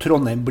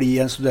Trondheim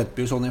blir en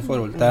studentby sånn i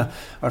forhold til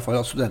i hvert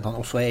fall at studentene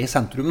også er i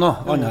sentrum da,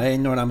 annet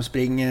enn når de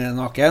springer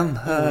naken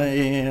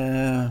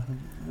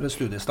ved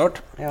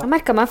studiestart. Jeg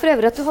merket meg for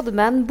øvrig at du hadde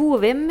med en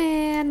bovim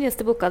i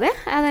nyeste boka di.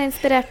 Er det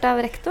inspirert av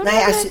rektor? Nei,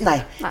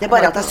 det er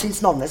bare at jeg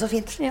synes navnet er så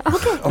fint. Ja,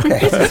 ok.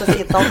 Jeg synes så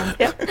fint navn.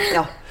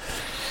 Ja.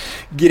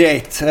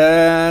 Greit.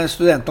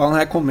 Studentene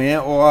her kom i,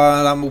 og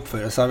de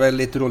oppfører seg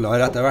vel litt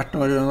roligere etter hvert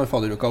når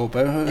fadderuka er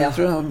oppe,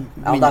 tror jeg.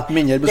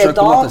 Mindre besøk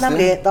på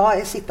nattestid. Da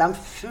sitter de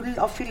full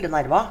av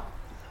fyllenerver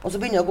Og så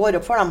begynner det å gå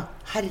opp for dem.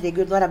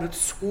 Herregud, nå har jeg brukt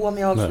så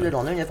mye av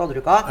skolerånet under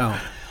fadderuka.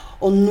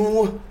 Og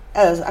nå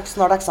er det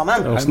snart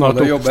eksamen. Ja, snart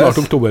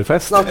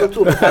oktoberfest. Snart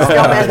oktoberfest,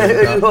 ja, med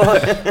øl og...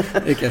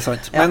 Ikke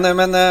sant. Men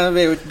det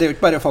er jo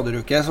ikke bare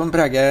fadderuke som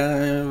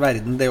preger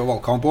verden, det er jo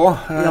valgkamp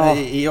også,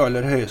 i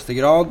aller høyeste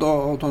grad.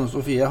 Og Tone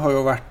Sofie har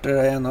jo vært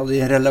en av de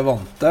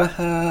relevante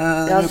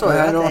her,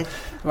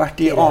 og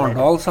vært i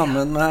Arendal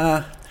sammen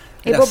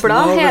med I Bobla,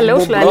 hele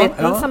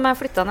Oslo-eliten som er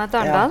flyttet ned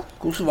til Arendal.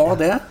 Hvordan var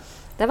det?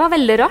 Det var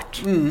veldig rart.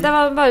 Det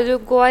var bare du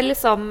går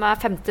liksom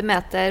 50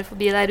 meter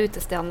forbi der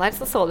utestedene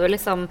der, så du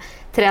liksom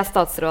 3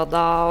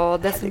 statsråder og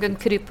det som kunne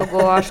krype og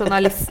gå,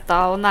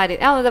 journalister og næring.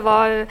 Ja, det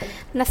var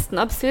nesten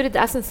absurd.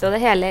 Jeg synes jo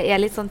det hele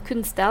er litt sånn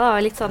kunstig, da,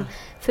 og litt sånn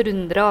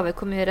forundret over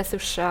hvor mye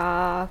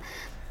ressurser.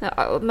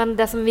 Men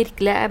det som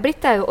virkelig er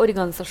blitt, er jo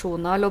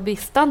organisasjoner og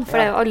lobbyistene, for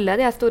det er jo alle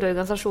de her store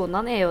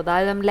organisasjonene er jo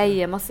der, de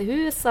leier masse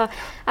hus, og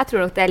jeg tror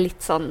nok det er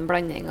litt sånn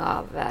blanding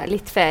av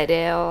litt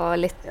ferie og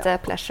litt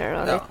pleasure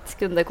og litt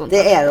kundekontakt.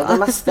 Det er jo det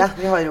meste.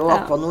 Vi har jo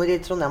Aqua Nord i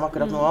Trondheim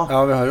akkurat nå. Ja,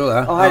 vi har jo det.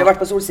 Og har jo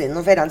vært på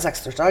Solsiden og feiret en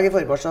 60-årsdag i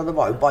forgårs, så det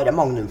var jo bare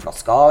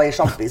magnumflasker og i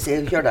champis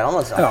i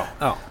kjølederne, altså.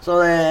 Så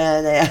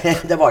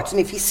det var ikke så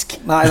mye fisk.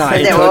 Nei.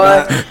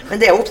 Men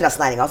det er jo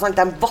oppdrettsnæringen, sant?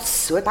 De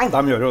vasser jo i penger.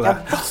 De gjør jo det.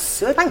 De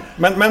vasser jo i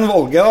penger. Men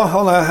valget,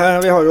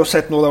 vi har jo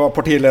sett nå, det var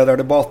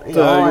partilederdebatt,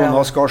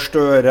 Jonas Gahr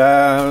Støre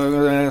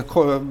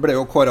ble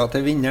jo kåret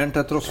til vinneren,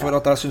 til tross for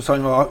at jeg synes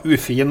han var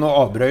ufin og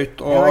avbrøt,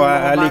 og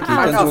jeg liker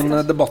ikke en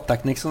sånn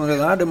debatteknikk som det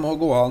der. Det må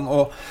gå an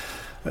å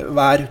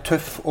være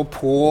tøff og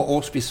på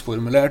og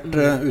spissformulert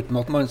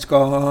uten at man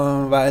skal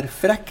være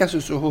frekk. Jeg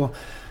synes jo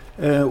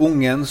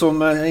ungen som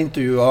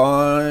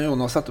intervjuet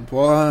Jonas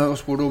etterpå og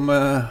spurte om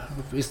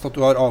hvis at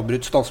du har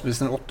avbrytt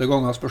statsministeren 8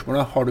 ganger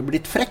spørsmålet, har du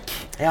blitt frekk?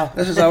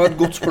 Det synes jeg var et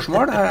godt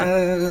spørsmål.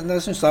 Det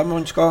synes jeg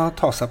man skal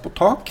ta seg på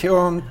tak,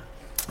 og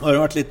det har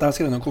jo vært litt, jeg har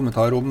skrevet en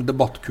kommentar om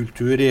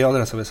debattkultur i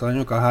Adresseavisen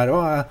denne uka her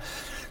også.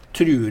 Jeg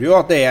tror jo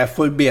at det er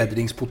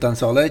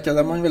forbedringspotensialet, ikke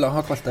det man ville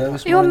ha kalt det?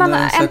 Jo, men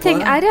en ting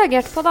jeg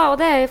reagerte på da, og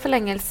det er i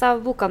forlengelse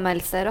av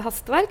bokanmeldelser og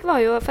hastverk, var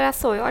jo, for jeg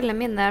så jo alle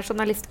mine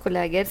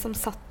journalistkolleger som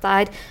satt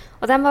der,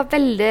 og de var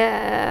veldig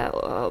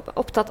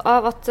opptatt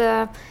av at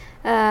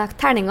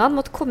terningene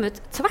måtte komme ut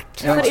tvert,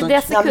 for i det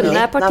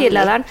sekundet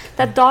partilederen,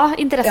 det er da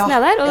interessen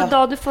er der, og det er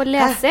da du får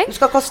lesing. Du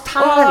skal kaste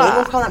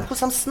terning om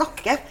hvordan de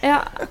snakker.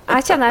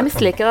 Jeg kjenner jeg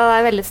misliker det, det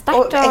er veldig sterkt.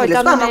 Og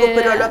egentlig skulle de ha gått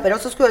på rød løper, og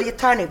så skulle de gitt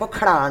terning på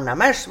klærne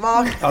deres.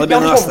 Jan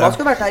Thomas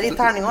skulle vært her i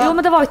terninga. Jo,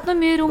 men det var ikke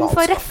noe mye rom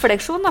for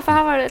refleksjon, for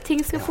her var det,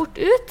 ting skulle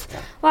fort ut.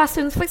 Og jeg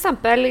synes for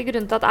eksempel,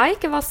 grunnen til at jeg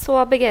ikke var så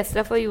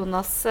begeistret for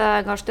Jonas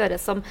Gahr Støre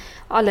som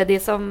alle de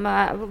som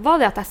var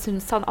det at jeg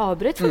synes han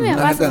avbrøt for mye.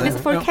 Og jeg synes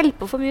hvis folk holder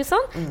på for mye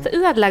sånn, så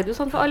ødelegger du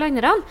sånn for alle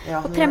andre.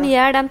 Og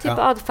premiere den type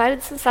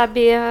adferd, synes jeg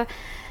blir...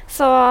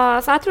 Så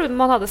jeg tror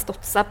man hadde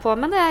stått seg på,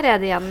 men det er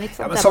det igjen.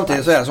 Men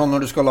samtidig så er det sånn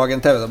når du skal lage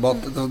en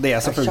TV-debatt, det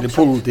er selvfølgelig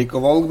politikk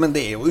og valg, men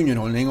det er jo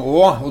underholdning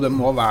også, og det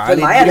må være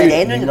litt... For meg er det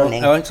ren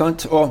underholdning. Ja, ikke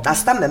sant? Jeg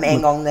stemmer med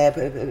en gang,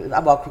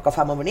 jeg var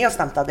 5:05 og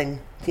stemte den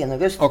 10.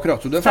 august.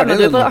 Akkurat, du er ferdig.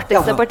 Stemmer du på det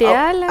artigste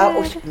partiet,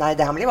 eller? Nei,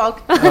 det er hemmelig valg.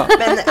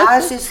 Men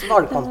jeg synes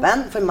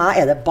valgkampen, for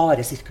meg er det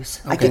bare sirkus.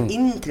 Jeg er ikke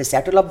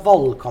interessert i å la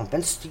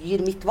valgkampen styre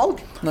mitt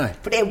valg.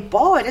 For det er jo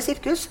bare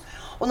sirkus.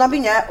 Og når jeg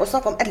begynner å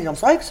snakke om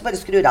eldreomsorg, så bare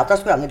skrur jeg at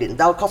jeg skrur den i lyden.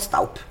 Da kaster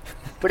jeg opp.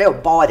 For det er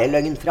jo bare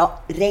løgn fra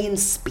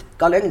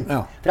reinspikka løgn.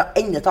 Fra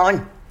ende til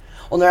annen.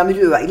 Og når de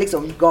røde,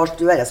 liksom, Gahr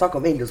Støre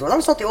snakker om eldreomsorg,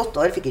 de satt i 8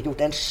 år, fikk ikke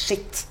gjort en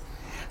shit.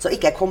 Så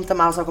ikke kom til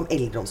meg og snakke om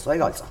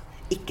eldreomsorg, altså.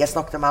 Ikke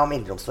snakk til meg om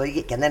eldreomsorg,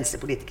 ikke en eneste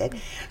politiker.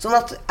 Sånn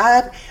at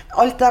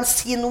alt de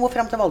sier nå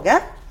frem til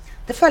valget,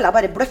 det føler jeg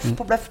bare bløff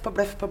på bløff på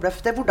bløff på bløff.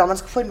 Det er hvordan de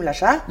skal formulere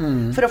seg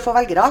for å få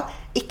velgere,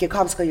 ikke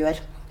hva de skal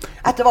gjøre.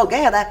 Etter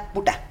valget er det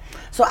borte.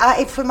 Så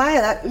for meg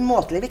er det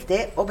umåtelig viktig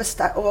å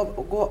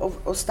gå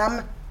og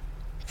stemme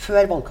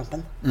før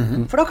valgkampen.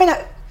 For da kan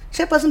jeg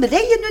se på det som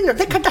ren underholdning.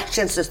 Det er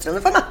Kardashian-søstrene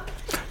for meg.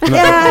 Det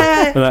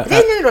er ren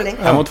underholdning.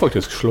 Jeg måtte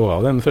faktisk slå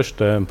av den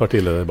første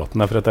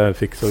partilederdebatten, for at jeg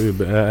fikk så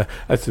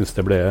jeg synes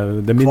det ble...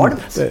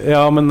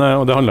 Ja, men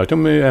og det handler ikke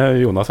om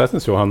Jonas. Jeg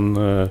synes jo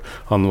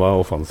han var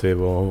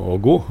offensiv og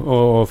god,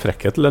 og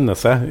frekkhet lønner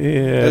seg i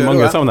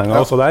mange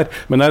sammenhenger også der.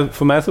 Men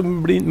for meg så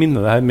minner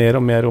det her mer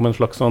og mer om en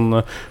slags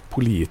sånn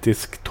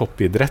politisk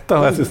toppidrett.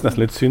 Jeg synes nesten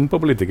litt synd på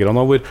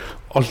politikerne, hvor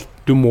alt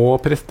du må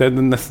prestere,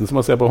 nesten som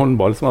å se på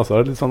håndball, som altså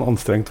har et litt sånn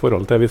anstrengt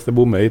forhold til. Hvis det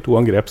bommer i 2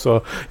 angrep,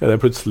 så er det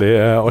plutselig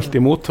alt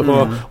imot.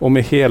 Og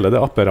med hele det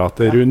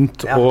apparatet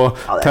rundt,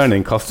 og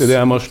terningkast i det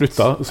jeg må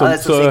slutte,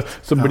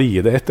 så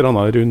blir det et eller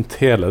annet rundt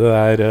hele det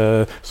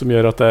der som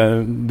gjør at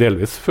jeg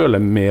delvis føler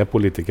med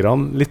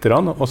politikerne litt,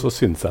 og så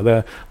synes jeg det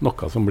er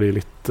noe som blir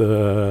litt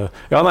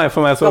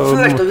for meg så... Da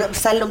følte du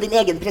selv om din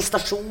egen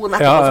prestasjon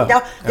etterpå,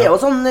 det er jo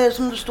sånn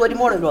som du står i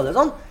målområdet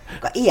sånn.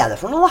 Hva er det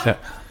for noe da?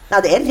 Nei,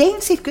 det er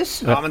ren sirkus.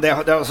 Ja, men det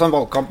sånn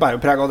valgkamp er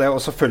jo preget av det, og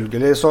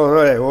selvfølgelig så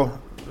er jo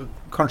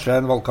kanskje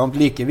en valgkamp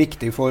like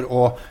viktig for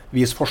å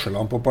vise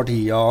forskjellene på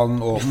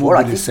partiene og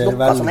mobilisere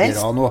velgerne.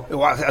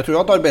 Jeg tror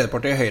at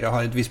Arbeiderpartiet og Høyre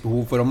har et visst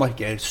behov for å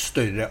markere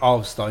større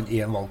avstand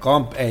i en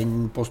valgkamp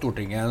enn på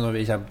Stortinget når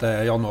vi kommer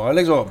til januar,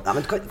 liksom.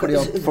 Fordi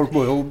at folk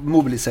må jo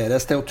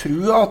mobiliseres til å tro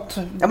at...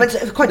 Ja, men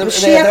kan du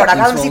se for deg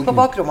hva de sitter på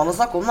bakrommene og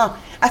snakker om da?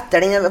 Etter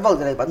den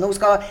valgkampen, nå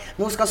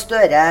skal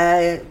Støre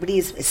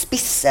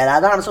spisse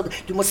deg.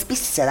 Du må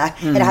spisse deg.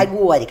 Dette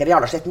går ikke. Vi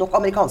har da sett nok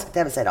amerikanske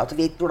TV-serier til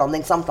å vite hvordan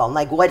den samtalen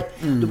der går.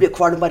 Du blir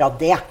kvalm bare av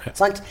det.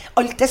 Sant?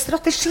 Alt er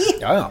strategi.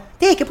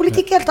 Det er ikke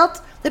politikk helt tatt.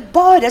 Det er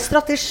bare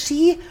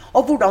strategi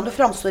og hvordan du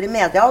framstår i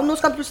media. Og nå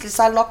skal han plutselig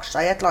selge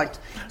aksjer i et eller annet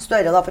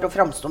Støre da, for å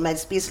framstå mer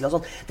spiselig og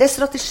sånn. Det er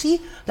strategi.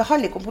 Det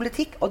handler ikke om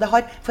politikk, og det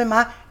har for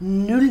meg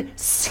 0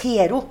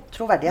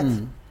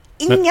 troverdighet.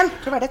 Ingen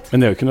troverdighet. Men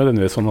det er jo ikke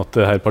nødvendigvis sånn at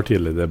her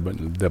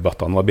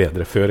partilederdebattene var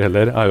bedre før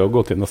heller. Jeg har jo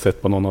gått inn og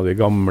sett på noen av de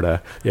gamle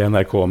i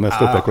NRK med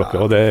stoppeklokke,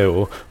 og det er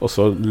jo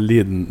også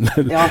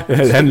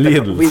en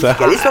lidelse.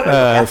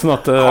 Sånn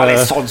at... Jeg har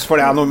litt sans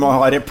for det når man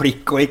har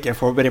replikk og ikke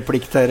får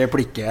replikk til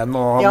replikken.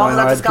 Ja, men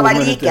at det skal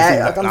være like...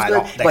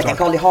 Det var ikke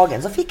Carl I.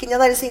 Hagen som fikk inn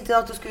det der i sin tid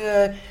at du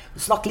skulle...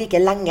 snakke like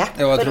lenge.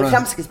 For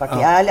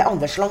Fremskrittspartiet eller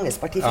Anders Langes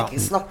parti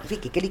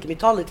fikk ikke like mye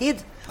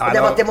taletid. Og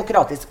det var et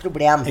demokratisk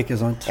problem. Ikke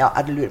sant? Ja,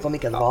 jeg lurer på om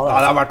ikke det var det.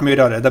 Det har vært mye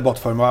rare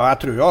debattformer. Jeg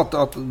tror jo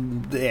at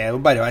det er jo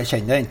bare å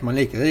erkjenne, enten man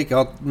liker det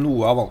ikke, at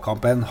noe av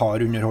valgkampen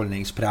har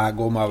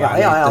underholdningspreg og må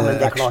være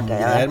litt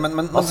action-greier.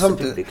 Men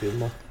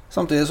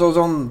samtidig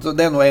sånn,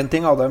 det er nå en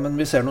ting av det, men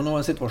vi ser nå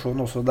en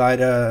situasjon også der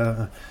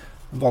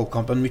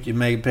valgkampen mye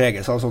mer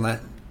preges av sånne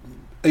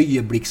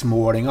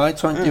øyeblikksmålinger, ikke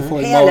sant? I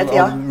form av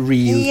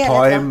real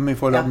time, I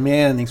form av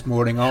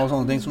meningsmålinger og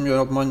sånne ting, som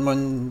gjør at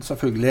man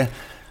selvfølgelig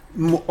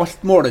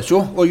alt måles jo,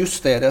 og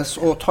justeres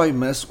og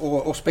times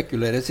og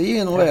spekuleres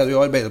i. Nå er det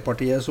jo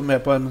Arbeiderpartiet som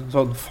på en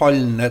sånn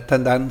fallende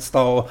tendens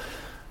da, og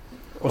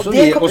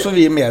også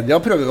vi I media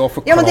prøver jo å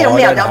forklare men det er jo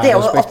media, det er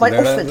jo at man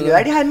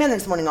offentliggjør de her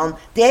meningsmålingene,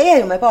 det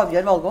jo med på å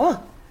avgjøre valget også.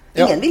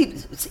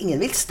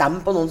 Ingen vil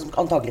stemme på noen som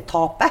antagelig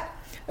taper.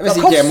 Hvis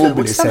ikke jeg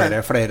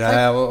mobiliserer flere,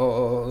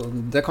 og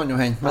det kan jo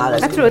hende.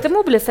 Jeg tror at det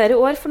mobiliserer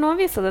I år, for nå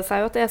viser det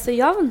seg jo at det så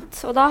jevnt,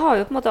 og da har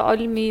jo på en måte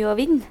alle mye å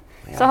vinne.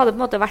 Så hadde det på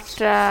en måte vært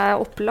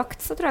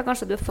opplagt, så tror jeg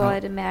kanskje du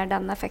får mer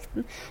den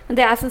effekten. Men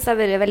det jeg synes har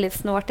vært veldig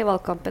snårt I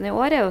valgkampen I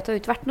år, jo at det har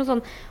ikke vært noen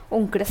sånn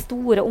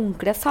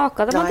ordentlige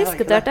saker. Det man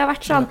diskuterte, det har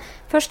vært sånn,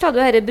 først hadde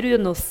du denne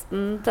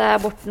brunosten til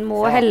Borten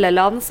Moe og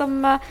Helleland,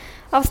 som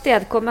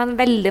avstedkom en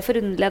veldig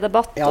forunderlig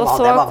debatt, og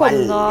så kom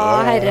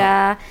noe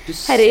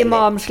herre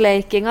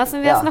imamsleikinga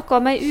som vi har snakket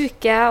om I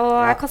uke, og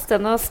jeg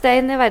kastet noe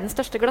stein I verdens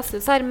største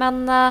glasshus her,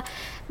 men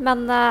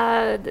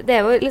det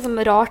jo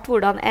liksom rart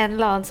hvordan en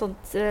eller annen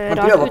sånt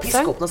rart man prøver å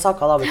piske opp noen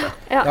saker da, vet du.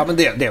 Ja, men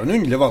det jo en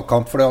underlig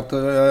valgkamp, fordi at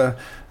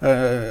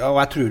og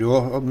jeg tror jo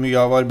at mye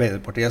av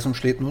Arbeiderpartiet som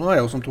sliter nå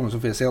jo som Tone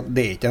Sofie sier, at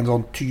det ikke en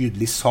sånn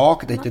tydelig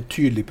sak, det ikke et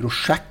tydelig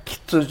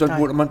prosjekt,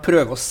 hvor man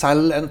prøver å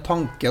selge en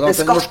tanke da, det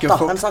skatt da,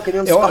 de snakker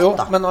jo om skatt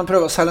da. Men man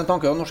prøver å selge en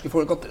tanke av norske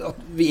folk at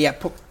vi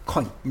på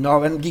kanten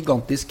av en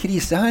gigantisk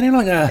krise her I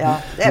landet,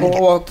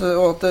 og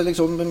at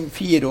liksom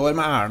 4 år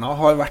med Erna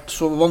har vært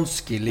så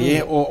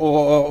vanskelig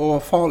og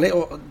farlig,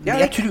 og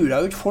det tror jeg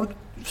jo ikke folk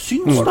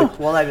syns da.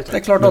 Det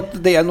klart at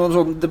det noen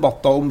sånne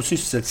debatter om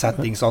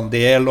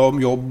sysselsettingsandel, om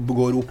jobb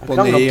går opp og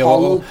ned,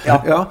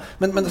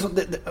 men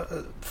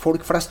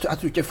folk flest, jeg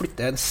tror ikke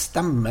flytter en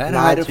stemme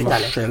her,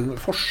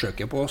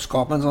 forsøket på å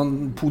skape en sånn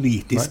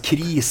politisk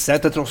krise,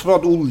 til tross for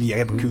at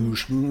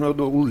oljekursen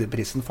og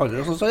oljeprisen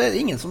faller, så det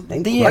ingen som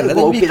deler den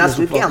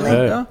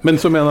virkelighetsoppfatningen.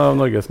 Men som en av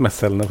Norges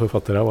mestselgende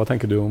forfattere, hva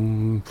tenker du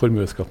om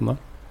formueskatten da?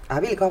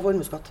 Jeg vil ikke ha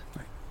formueskatt.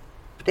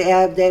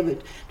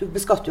 Du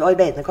beskatter jo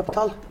arbeidende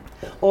kapital.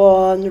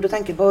 Og når du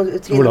tenker på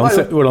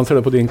hvordan ser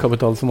du på din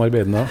kapital som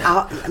arbeidende?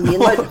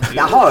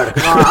 Jeg har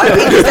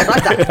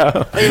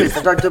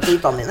investert alt på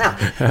utdanningen,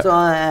 så,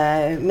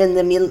 men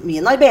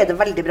min arbeid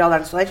veldig bra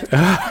der den står. Så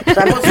jeg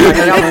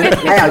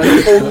har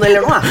ikke fond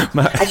eller noe.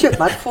 Jeg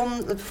kjøpte meg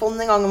et fond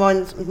en gang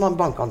med en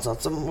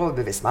bankansatt som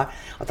overbeviste meg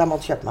at de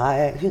hadde kjøpt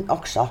meg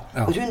aksjer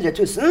for 100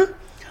 000.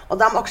 Og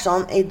de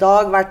aksjene I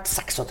dag vært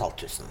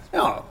 6.500.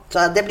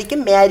 Så det blir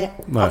ikke mer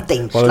av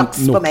den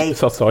slags på meg.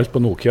 Satset alt på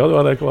Nokia, du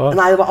eller hva?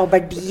 Nei, det var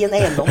Aberdeen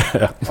eiendom.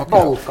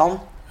 Balkan.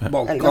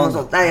 Det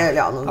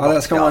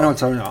skal man holde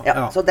seg unna.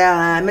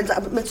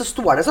 Men så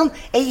står det sånn,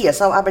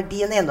 eies av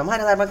Aberdeen eiendom her,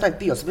 og det blant annet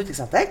Byås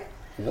butikksenter.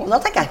 Og da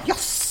tenker jeg,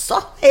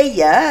 jasså,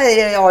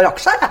 jeg har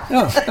aksjer.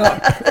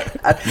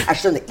 Jeg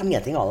skjønner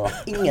ingenting av det da.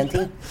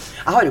 Ingenting.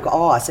 Jeg har jo ikke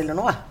AS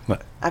eller noe.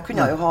 Jeg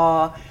kunne jo ha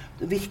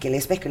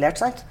virkelig spekulert,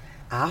 sant?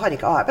 Jeg har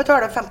ikke AS. Jeg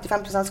betaler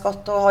 55%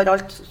 skatt og har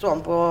alt sånn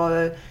på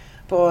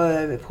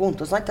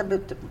konto, sant?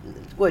 Det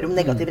går om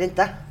negativ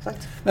rente,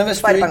 sant? Men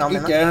hvis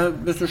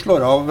du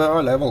slår av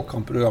alle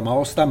valgkampprogrammer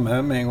og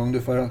stemmer med en gang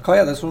du får, hva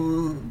det som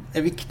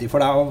viktig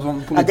for deg av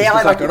sånn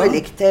politiske saker da? Det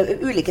har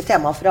vært ulike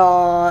tema fra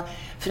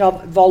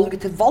valg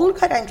til valg,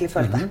 har jeg egentlig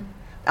følt det.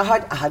 Jeg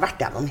har vært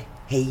gjennom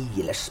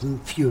hele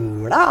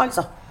fjøla,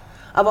 altså.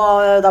 Da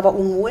jeg var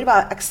ung mor,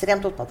 var jeg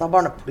ekstremt opptatt av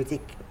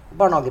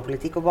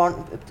barnehagepolitikk og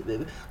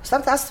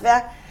stemte SV,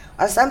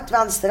 Jeg stemte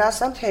Venstre, jeg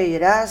stemte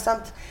Høyre,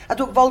 jeg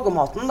tok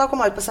valgomaten, da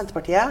kom jeg ut på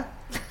Senterpartiet.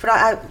 For da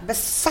er jeg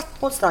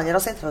besett motstander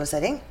av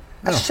sentralisering.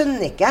 Jeg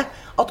skjønner ikke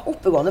at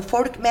oppegående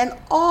folk med en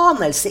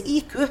anelse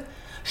IQ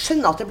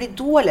skjønner at det blir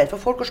dårligere for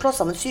folk å slå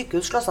sammen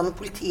sykehus, slå sammen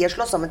politiet,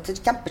 slå sammen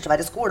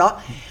kjempesvære skoler,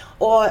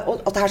 og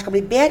at det her skal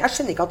bli bedre. Jeg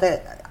skjønner ikke at det...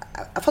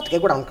 Jeg fatter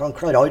ikke hvordan man kan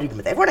klare å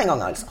argumentere for den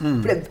gangen, altså.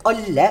 For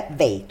alle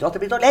vet jo at det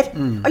blir dårligere.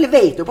 Alle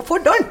vet jo på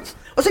forhånd.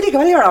 Og så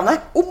likevel gjør de det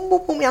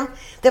om igjen.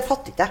 Det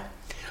fatter ikke jeg.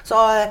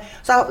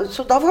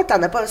 Så da ble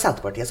jeg med på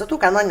Senterpartiet. Så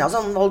tok jeg en annen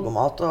sånn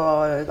valgomat,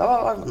 og da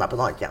var jeg med på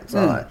noe annet igjen.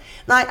 Så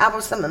nei, jeg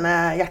må stemme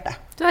med hjertet.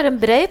 Du har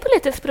en bred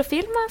politisk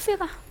profil, må jeg si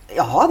da.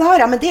 Ja, det har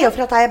jeg, men det er jo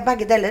for at jeg er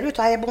begge deler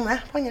ute. Jeg er bonde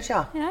på andre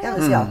siden. Ene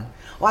siden.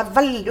 Og jeg er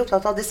veldig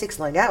opptatt av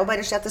Distrikts-Norge, og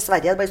bare se til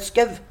Sverige, det er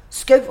bare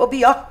skøv og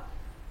byer.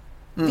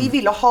 Vi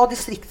ville ha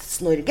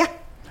Distrikts-Norge.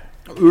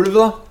 Ulv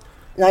da?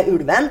 Nei,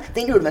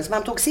 den ulven som de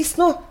tok sist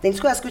nå, den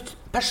skulle jeg skutt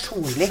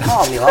personlig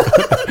avliva.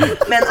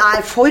 Men jeg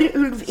er for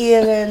ulv i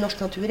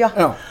norsk natur, ja.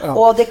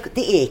 Og det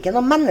er ikke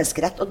noe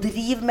menneskerett å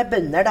drive med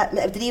bønder,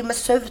 drive med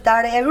søv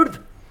der det er ulv.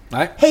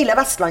 Nei. Hele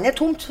Vestlandet er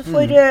tomt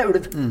for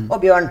ulv og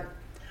bjørn.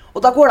 Og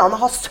da går det an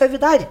å ha søv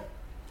der.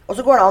 Og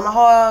så går det an å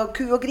ha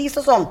ku og gris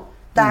og sånn,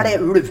 der det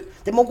er ulv.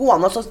 Det må gå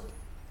an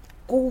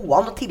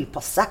å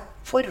tilpasse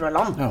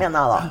forholdene, mener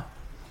jeg da.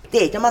 Det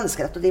er ikke noe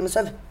menneskerett å drive med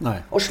søv.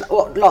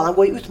 Og la dem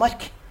gå i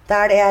utmark,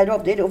 der det er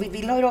rovdyr. Og vi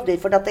vil ha rovdyr,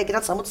 for det er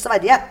grenser mot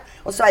Sverige.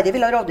 Og Sverige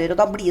vil ha rovdyr, og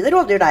da blir det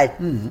rovdyr der.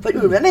 For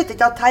ulven vet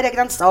ikke at her er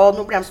grenser, og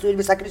nå blir de stor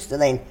hvis jeg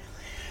krysser den.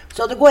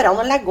 Så det går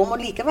an å legge om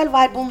og likevel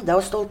være bonde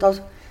og stolt av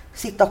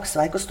sitt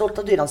dagsverk og stolt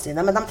av dyrene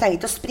sine. Men de trenger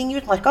ikke å springe i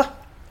utmarka.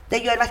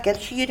 Det gjør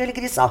hverken kyr eller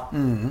griser.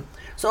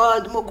 Så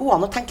det må gå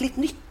an å tenke litt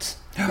nytt.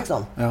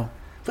 Liksom.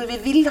 For vi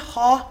vil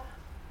ha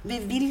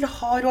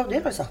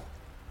rovdyr, altså.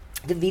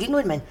 Det vil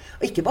nordmenn.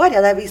 Og ikke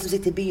bare det vi som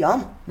sitter i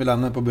byene. Vil de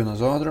ned på bunnen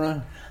så, tror du?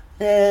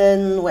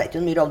 Nå er det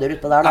jo mye rovdyr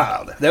ute på der, da. Ja,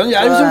 det er jo en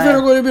jerv som fører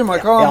og går i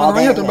bymarka, men han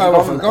heter bare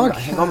vaffelkak.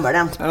 Gammel,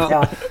 ja.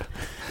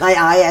 Nei,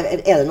 jeg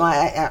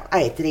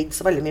er ikke redd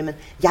så veldig mye, men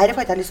jerv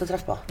har ikke jeg lyst til å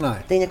treffe på.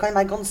 Den kan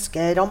være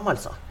ganske ram,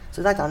 altså.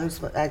 Så det er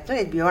ikke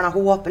redd bjørn, jeg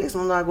håper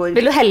liksom når jeg går...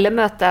 Vil du heller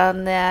møte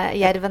en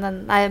jerv enn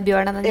en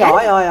bjørn enn en jerv?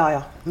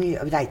 Ja.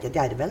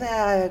 Jerven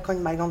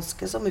kan være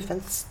ganske så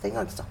muffens den,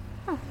 altså.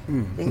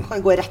 Den kan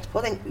gå rett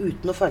på den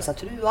uten å føle seg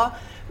trua,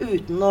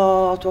 uten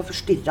å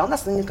forstyrre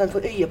nesten. Den kan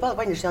få øye på det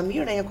på andre siden av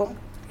myr den kom.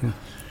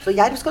 Så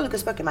jerv skal du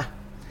ikke spøke med.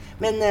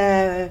 Men,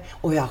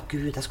 ja,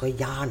 Gud, jeg skulle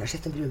gjerne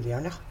sett en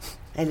brunbjørn, ja.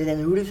 Eller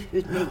en ulv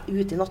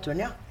ute i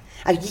naturen, ja.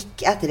 Jeg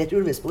gikk etter et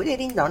ulvespor i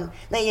Rendalen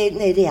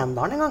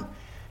en gang,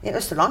 i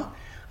Østerland.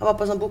 Jeg var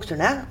på en sånn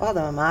bokturné, og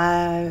hadde med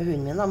meg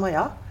hunden min,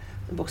 Maja,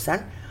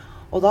 bokseren.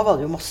 Og da var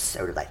det jo masse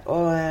ulv der.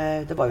 Og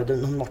det var jo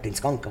når Martin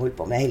Skanke holdt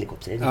på med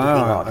helikopter.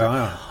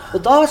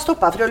 Og da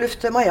stoppet jeg for å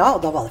lufte Maja, og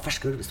da var det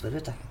ferske ulvespor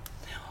ute.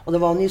 Og det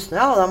var nysnø,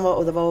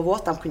 og det var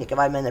våt. De kunne ikke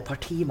være med en par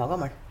timer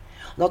gammel.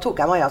 Og da tok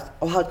jeg Maja,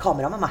 og hadde et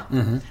kamera med meg.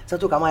 Så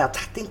tok jeg Maja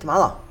tett inntil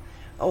meg da.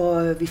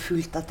 Og vi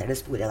fulgte etter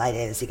det sporet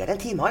der sikkert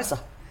en time, altså.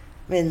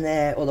 Men,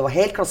 og det var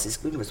helt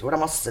klassisk ulvespor,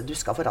 det var masse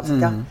dusker foran seg.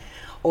 Ja.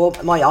 Og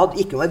Maja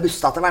gikk jo med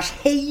busta til værs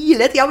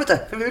hele tiden, vet du.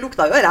 For vi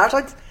lukta jo her,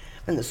 sant?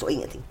 Men det så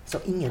ingenting.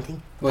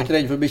 Du var ikke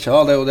redd for bikkja,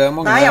 det er jo det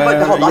mange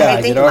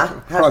jegere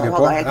klager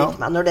på.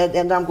 Når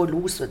de går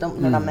los,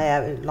 når de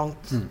er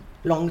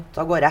langt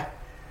av gårde.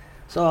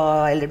 Så,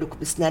 eller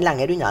hvis den er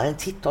lenger unna enn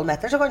 10-12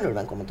 meter, så kan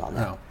ulven komme og ta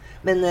den.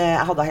 Men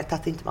jeg hadde helt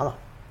tett inntil meg da.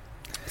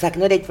 Så jeg er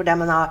ikke noe redd for det,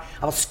 men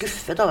jeg var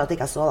skuffet over at jeg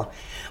ikke så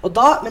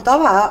da. Men da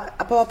var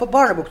jeg på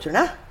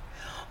barnebokturné,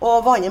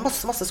 og var inne i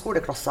masse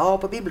skoleklasser,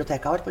 og på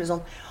biblioteket og alt mulig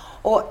sånn.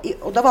 Og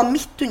det var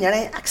midt under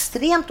den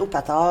ekstremt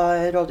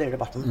opphettet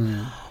rådyrdebatten.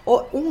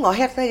 Og unger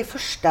helt nede i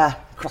første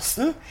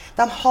klassen,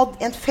 de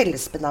hadde en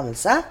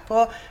fellesbenevnelse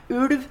på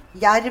ulv,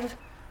 jerv,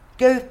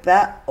 gaupe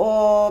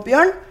og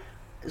bjørn,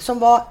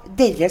 som var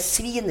deres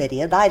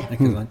svineriet der.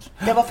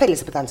 Det var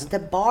fellesbetegnelsen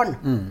til barn.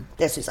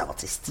 Det synes jeg var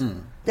trist.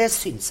 Det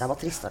synes jeg var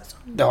trist, altså.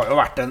 Det har jo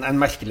vært en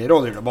merkelig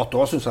rådyrdebatt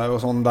også, synes jeg jo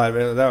sånn, det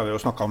har vi jo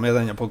snakket om i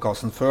denne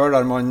podcasten før,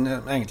 der man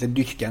egentlig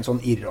dyrker en sånn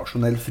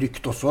irrasjonell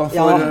frykt også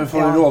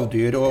for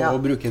rovdyr,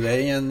 og bruker det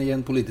i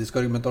en politisk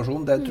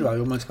argumentasjon. Det tror jeg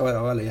jo man skal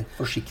være veldig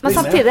forsiktig med. Men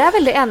samtidig er jeg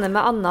veldig enig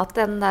med Anna at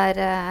den der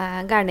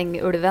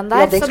gærningulven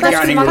der, så det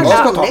jeg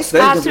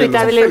tror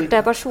ikke jeg ville gjort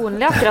det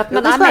personlig akkurat,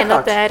 men jeg mener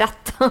at det er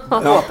rett å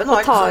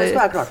ta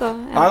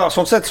ut.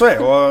 Sånn sett så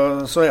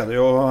er det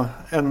jo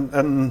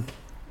en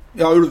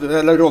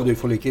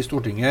rovdyrforliket i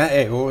Stortinget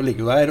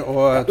ligger jo der,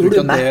 og jeg tror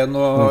ikke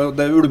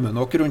det er ulme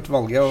nok rundt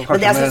valget, og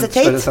kanskje med et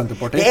større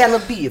Senterparti. Det er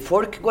når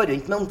byfolk går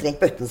rundt med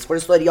omtrent buttons for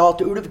det står ja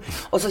til ulv,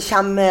 og så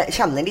kommer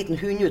en liten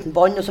hund uten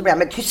bånd, og så blir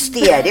de helt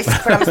hysterisk,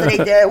 for de er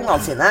redde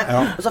ungene sine,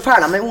 og så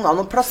ferder de med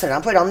ungene og plasserer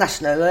dem foran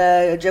National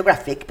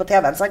Geographic på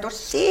TV-en, sant? Og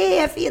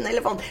se fine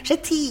elefant, se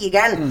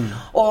tigeren,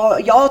 og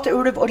ja til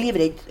ulv og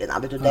livredd.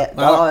 Nei, vet du,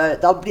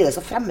 da blir det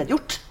så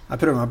fremmedgjort. Jeg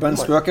prøver meg på en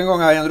spøk en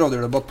gang. Jeg I en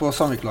rådyrdebatt på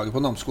Sandviklaget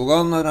på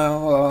Namsskogan. Når jeg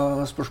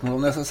var spørsmål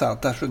om det, så sa jeg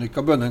at jeg skjønner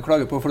ikke hva bøndene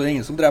klager på, for det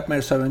ingen som dreper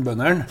mer sau enn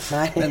bøndene.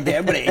 Men det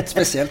ble ikke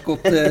spesielt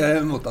godt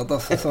mottatt.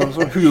 Altså.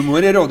 Så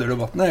humor I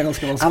rådyrdebatten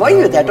ganske vanskelig. Jeg var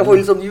invitert til å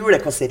holde sånn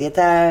julekåseri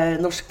til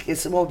Norsk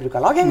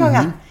Småbrukarlag en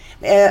gang,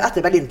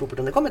 etter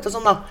Berlinpoporten kom ut og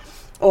sånn da.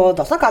 Og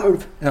da snakket jeg om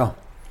ulv. Ja.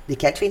 Det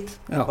gikk helt fint.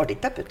 Det ble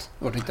ikke peppet.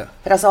 Det ble ikke.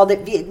 For jeg sa,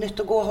 vi nødt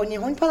til å gå hånd I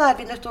hånd på det her.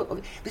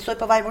 Vi står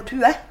på hver vår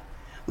tue.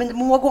 Men det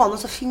må gå an å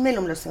finne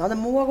mellomløsninger. Det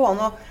må gå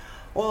an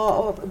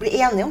å bli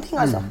enige om ting,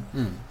 altså.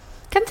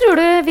 Hvem tror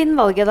du vinner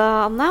valget da,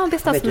 Anne, og blir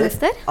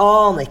statsminister?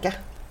 Aner ikke.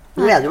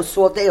 Nå det jo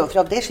så,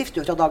 det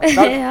skifter jo fra dag til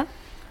dag. Ja.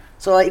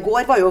 Så I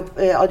går var jo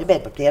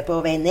Arbeiderpartiet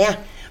på vei ned.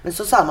 Men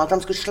så sa de at de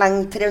skulle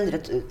slenge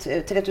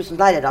 3000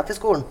 lærere til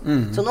skolen.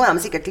 Så nå de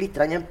sikkert litt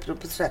De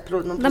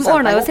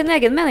ordnet jo sin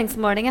egen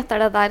meningsmåling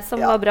etter det der, som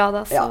var bra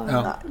da. Så.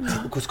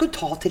 Hvor skal du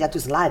ta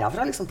 3000 lærere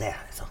fra liksom det?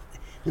 Så.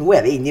 Nå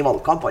vi inne I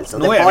valgkamp, altså.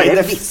 Det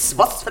bare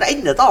visvass fra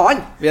ende til annen.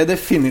 Vi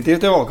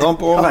definitivt I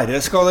valgkamp, og verre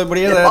skal det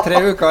bli. Det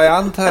 3 uker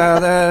igjen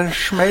til det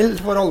smell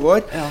for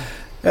alvor.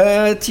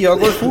 Tida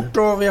går fort,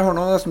 og vi har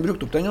nå nesten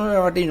brukt opp den, og vi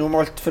har vært innom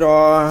alt fra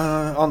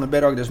Anne B.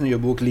 Ragdes nye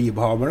bok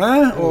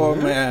Livhaverne,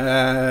 og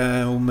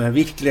om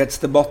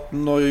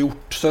virkelighetsdebatten og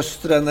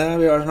hjortsøstrene.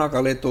 Vi har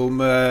snakket litt om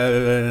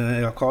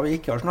hva vi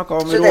ikke har snakket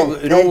om,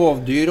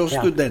 rovdyr og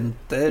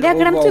studenter. Vi har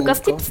glemt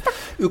ukas tips da.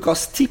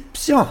 Ukas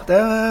tips, ja,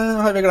 det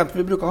har vi glemt.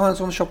 Vi bruker å ha en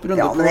sånn kjapp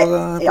runde på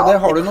det.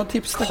 Har du noen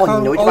tips? Det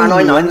kan jo ikke være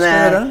noe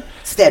annen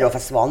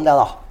Stereofestivalen det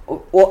da.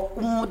 Og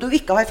om du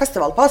ikke har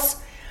festivalpass,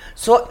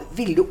 så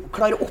vil du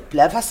klare å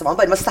oppleve festivalen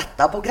bare med å sette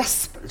deg på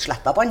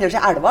gressletta på andre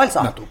siden elva,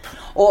 altså.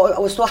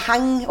 Og stå og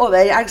henge over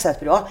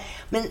Elgseterbrua.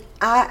 Men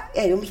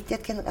jeg jo midt I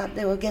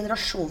det jo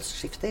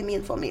generasjonsskifte I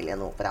min familie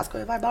nå, for jeg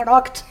skal jo være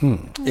barnevakt.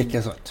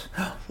 Ikke sant.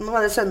 Nå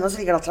det sønnen og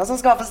svigerdatteren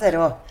som skal få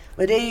stereo,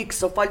 og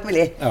røyksopp og alt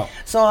mulig.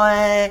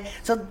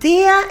 Så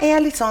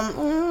det litt sånn,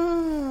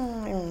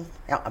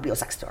 jeg blir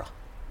jo 60 år da.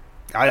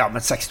 Ja,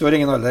 men 60 år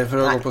ingen alder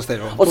for å gå på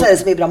stereo. Og så det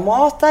så mye bra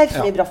mat der,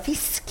 så mye bra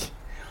fisk.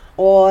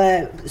 Og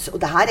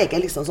det her ikke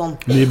liksom sånn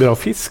mye bra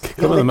fisk?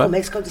 Hva mener du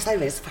med? Skal det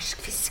serveres fersk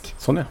fisk?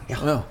 Sånn, Du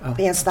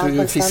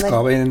fisket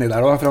inni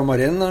der da, fra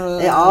Marin?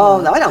 Ja,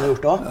 det har jeg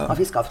gjort også. Jeg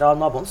fisket fra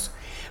naboens.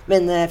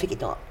 Men jeg fikk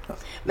ikke noe.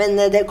 Men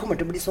det kommer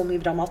til å bli så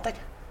mye bra mat der.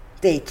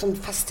 Det ikke sånn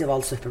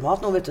festivalsøppelmat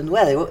nå, vet du. Nå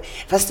det jo,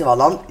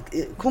 festivalene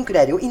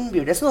konkurrerer jo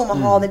innbyrdes nå om å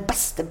ha den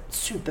beste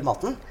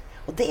supermaten.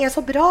 Og det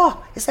så bra,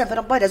 I stedet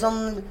for bare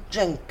sånn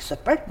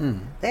junk-søppel.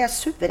 Det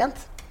suverent.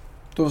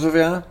 Tone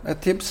Sofie,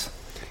 et tips?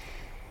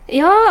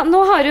 Ja,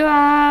 nå har jo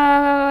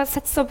jeg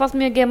sett såpass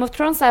mye Game of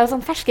Thrones, jo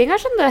sånn fersking her,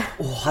 skjønner du.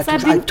 Så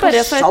jeg begynte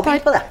bare for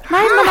et par...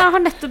 Nei, men jeg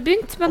har nettopp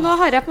begynt, men nå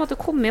har jeg på en måte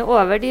kommet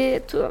over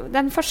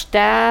den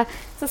første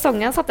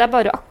sesongen, satt jeg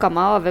bare og akka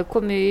meg over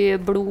hvor mye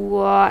blod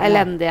og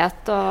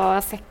elendighet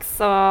og sex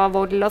og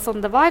vold og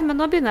sånn det var, men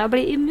nå begynner jeg å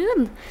bli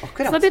immun.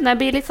 Så nå begynner jeg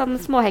å bli litt sånn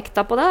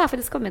småhekta på det, for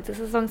det skal komme til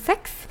sesong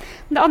 6.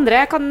 Men det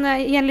andre jeg kan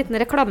gi en liten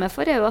reklame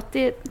for, jo at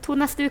de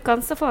 2 neste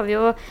ukene så får vi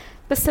jo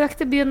besøk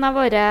til byen av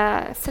våre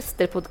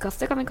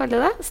søsterpodcaster, kan vi kalle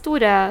det?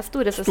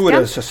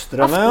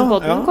 Storesøstrene.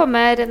 Aftenpodden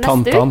kommer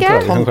neste uke.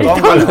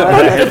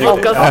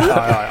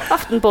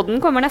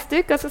 Aftenpodden kommer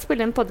neste uke, og så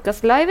spiller en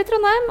podcast live I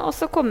Trondheim, og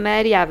så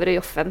kommer Jæver og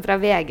Joffen fra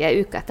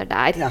VG uka etter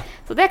der.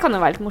 Så det kan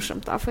jo være litt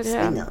morsomt da.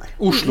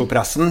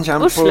 Oslo-pressen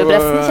kommer til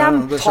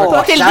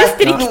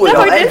distriktet,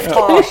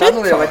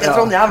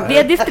 faktisk. Vi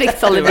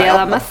distriktsalibiet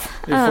deres.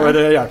 Vi får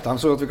hjelpe dem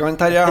så godt vi kan.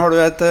 Terje, har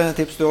du et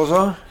tips du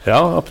også?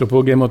 Ja,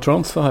 apropos Game of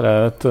Thrones, så har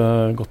jeg et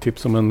godt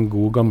tips om en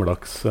god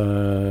gammeldags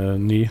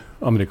ny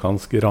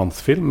amerikansk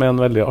ransfilm med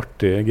en veldig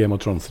artig Game of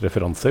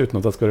Thrones-referanse, uten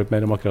at jeg skal røpe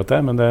mer om akkurat det,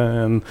 men det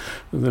en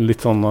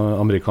litt sånn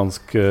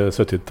amerikansk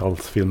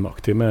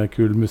 70-tallsfilmaktig med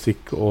kul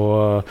musikk,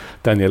 og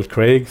Daniel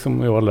Craig,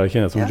 som jo alle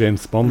kjenner som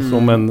James Bond,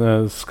 som en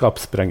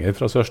skapsprenger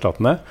fra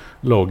sørstatene.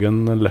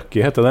 Logan Lucky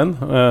heter den.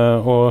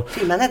 Og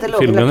filmen heter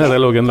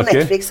Logan Lucky.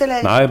 På Netflix,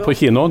 eller? Nei, på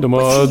kino. Du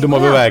må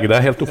bevege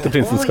deg helt opp til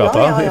Prinsens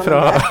gata. Har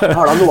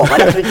da Nova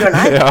rett rundt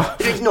hjørnet?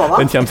 Rundt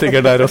Nova? Den kommer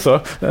sikkert der også.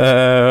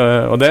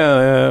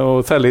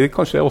 Og særlig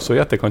kanskje også i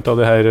etterkant av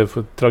det her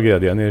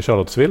tragedien I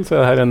Charlottesville, så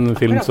det her en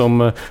film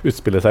som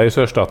utspiller seg I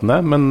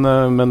sørstatene, men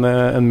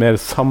en mer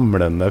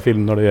samlende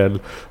film når det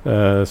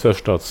gjelder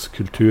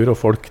sørstatskultur og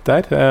folk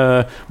der.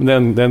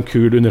 Men det en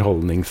kul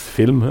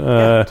underholdningsfilm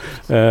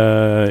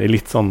I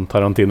litt sånn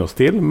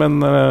Tarantino-stil, men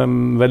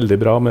veldig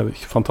bra med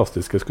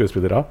fantastiske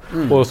skuespillere.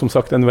 Og som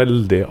sagt en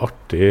veldig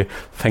artig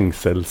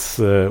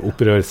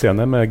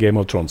fengselsopprørscene med Game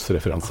of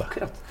Thrones-referanse.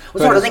 Og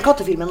så har du den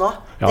kattefilmen nå.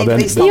 Ja,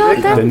 den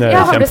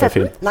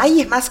kjempefilm.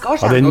 Nei, men jeg skal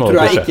se. Nå tror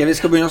jeg ikke vi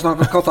skal begynne å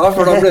snakke om katter,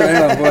 for da blir vi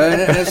igjen på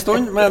en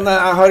stund. Men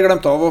jeg har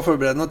glemt av å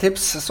forberede noen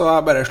tips, så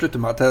jeg bare slutter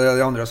meg til det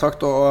de andre har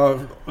sagt.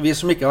 Og vi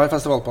som ikke har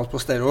festivalpass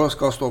på stereo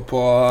skal stå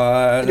på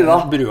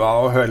brua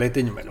og høre litt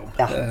innimellom.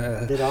 Ja,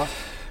 bra.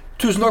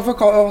 Tusen takk for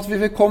at vi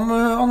fikk komme,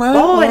 Anne.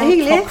 Det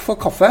hyggelig. Takk for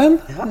kaffen.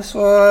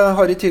 Så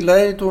Harry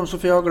Tiller, Tone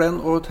Sofie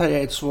Haglen og Terje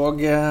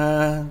Eidsvåg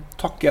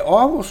takker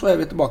av, og så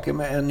vi tilbake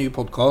med en ny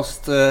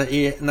podcast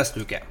I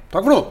neste uke.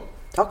 Takk for nå.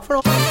 Takk for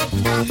nå.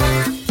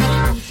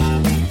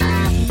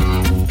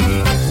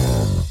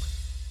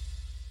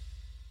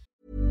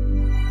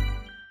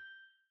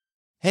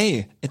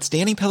 Hey, it's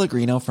Danny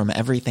Pellegrino from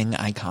Everything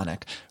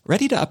Iconic.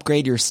 Ready to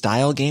upgrade your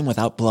style game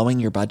without blowing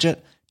your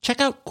budget?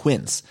 Check out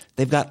Quince.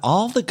 They've got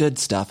all the good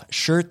stuff,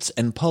 shirts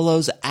and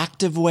polos,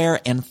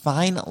 activewear, and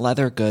fine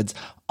leather goods,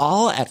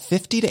 all at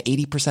 50 to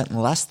 80%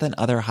 less than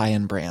other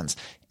high-end brands.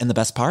 And the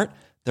best part?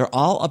 They're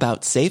all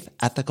about safe,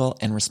 ethical,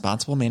 and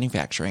responsible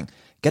manufacturing.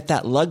 Get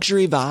that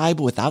luxury vibe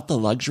without the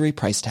luxury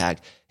price tag.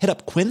 Hit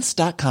up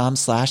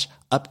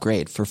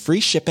quince.com/upgrade for free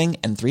shipping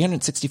and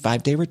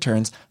 365-day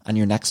returns on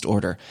your next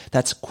order.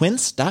 That's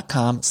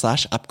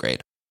quince.com/upgrade.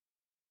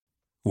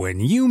 When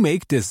you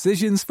make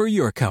decisions for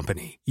your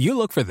company, you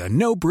look for the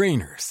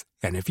no-brainers.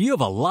 And if you have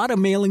a lot of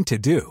mailing to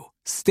do,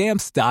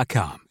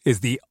 Stamps.com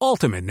is the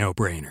ultimate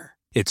no-brainer.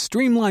 It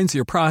streamlines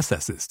your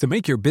processes to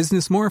make your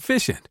business more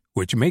efficient,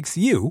 which makes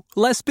you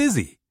less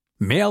busy.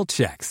 Mail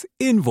checks,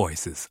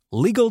 invoices,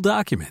 legal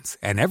documents,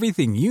 and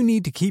everything you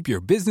need to keep your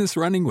business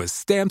running with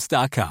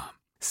Stamps.com.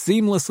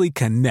 Seamlessly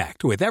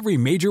connect with every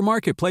major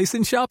marketplace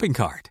and shopping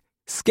cart.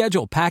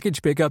 Schedule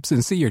package pickups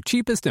and see your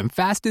cheapest and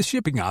fastest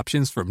shipping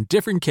options from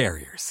different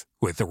carriers,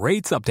 with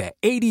rates up to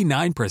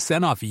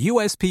 89% off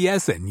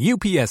USPS and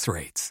UPS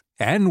rates.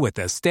 And with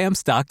the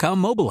Stamps.com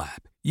mobile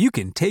app, you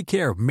can take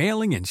care of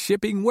mailing and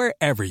shipping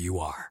wherever you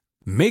are.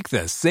 Make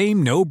the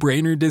same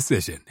no-brainer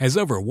decision as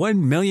over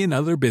 1 million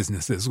other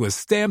businesses with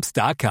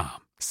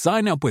Stamps.com.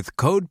 Sign up with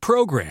code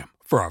PROGRAM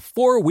for a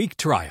 4-week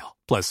trial,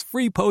 plus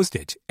free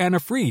postage and a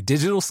free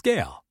digital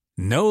scale.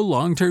 No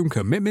long-term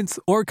commitments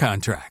or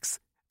contracts.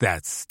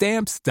 That's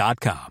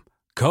Stamps.com.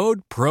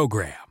 Code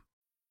PROGRAM.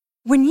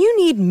 When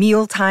you need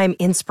mealtime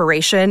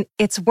inspiration,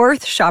 it's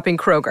worth shopping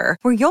Kroger,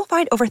 where you'll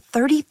find over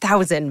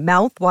 30,000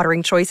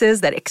 mouth-watering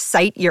choices that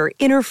excite your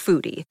inner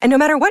foodie. And no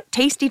matter what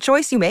tasty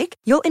choice you make,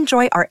 you'll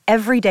enjoy our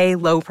everyday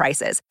low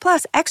prices,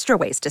 plus extra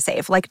ways to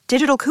save, like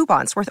digital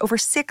coupons worth over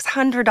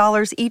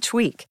 $600 each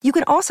week. You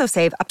can also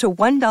save up to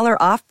 $1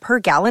 off per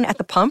gallon at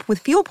the pump with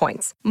fuel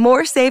points.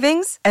 More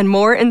savings and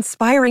more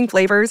inspiring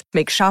flavors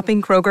make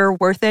shopping Kroger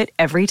worth it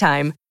every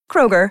time.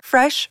 Kroger,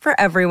 fresh for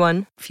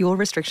everyone. Fuel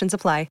restrictions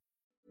apply.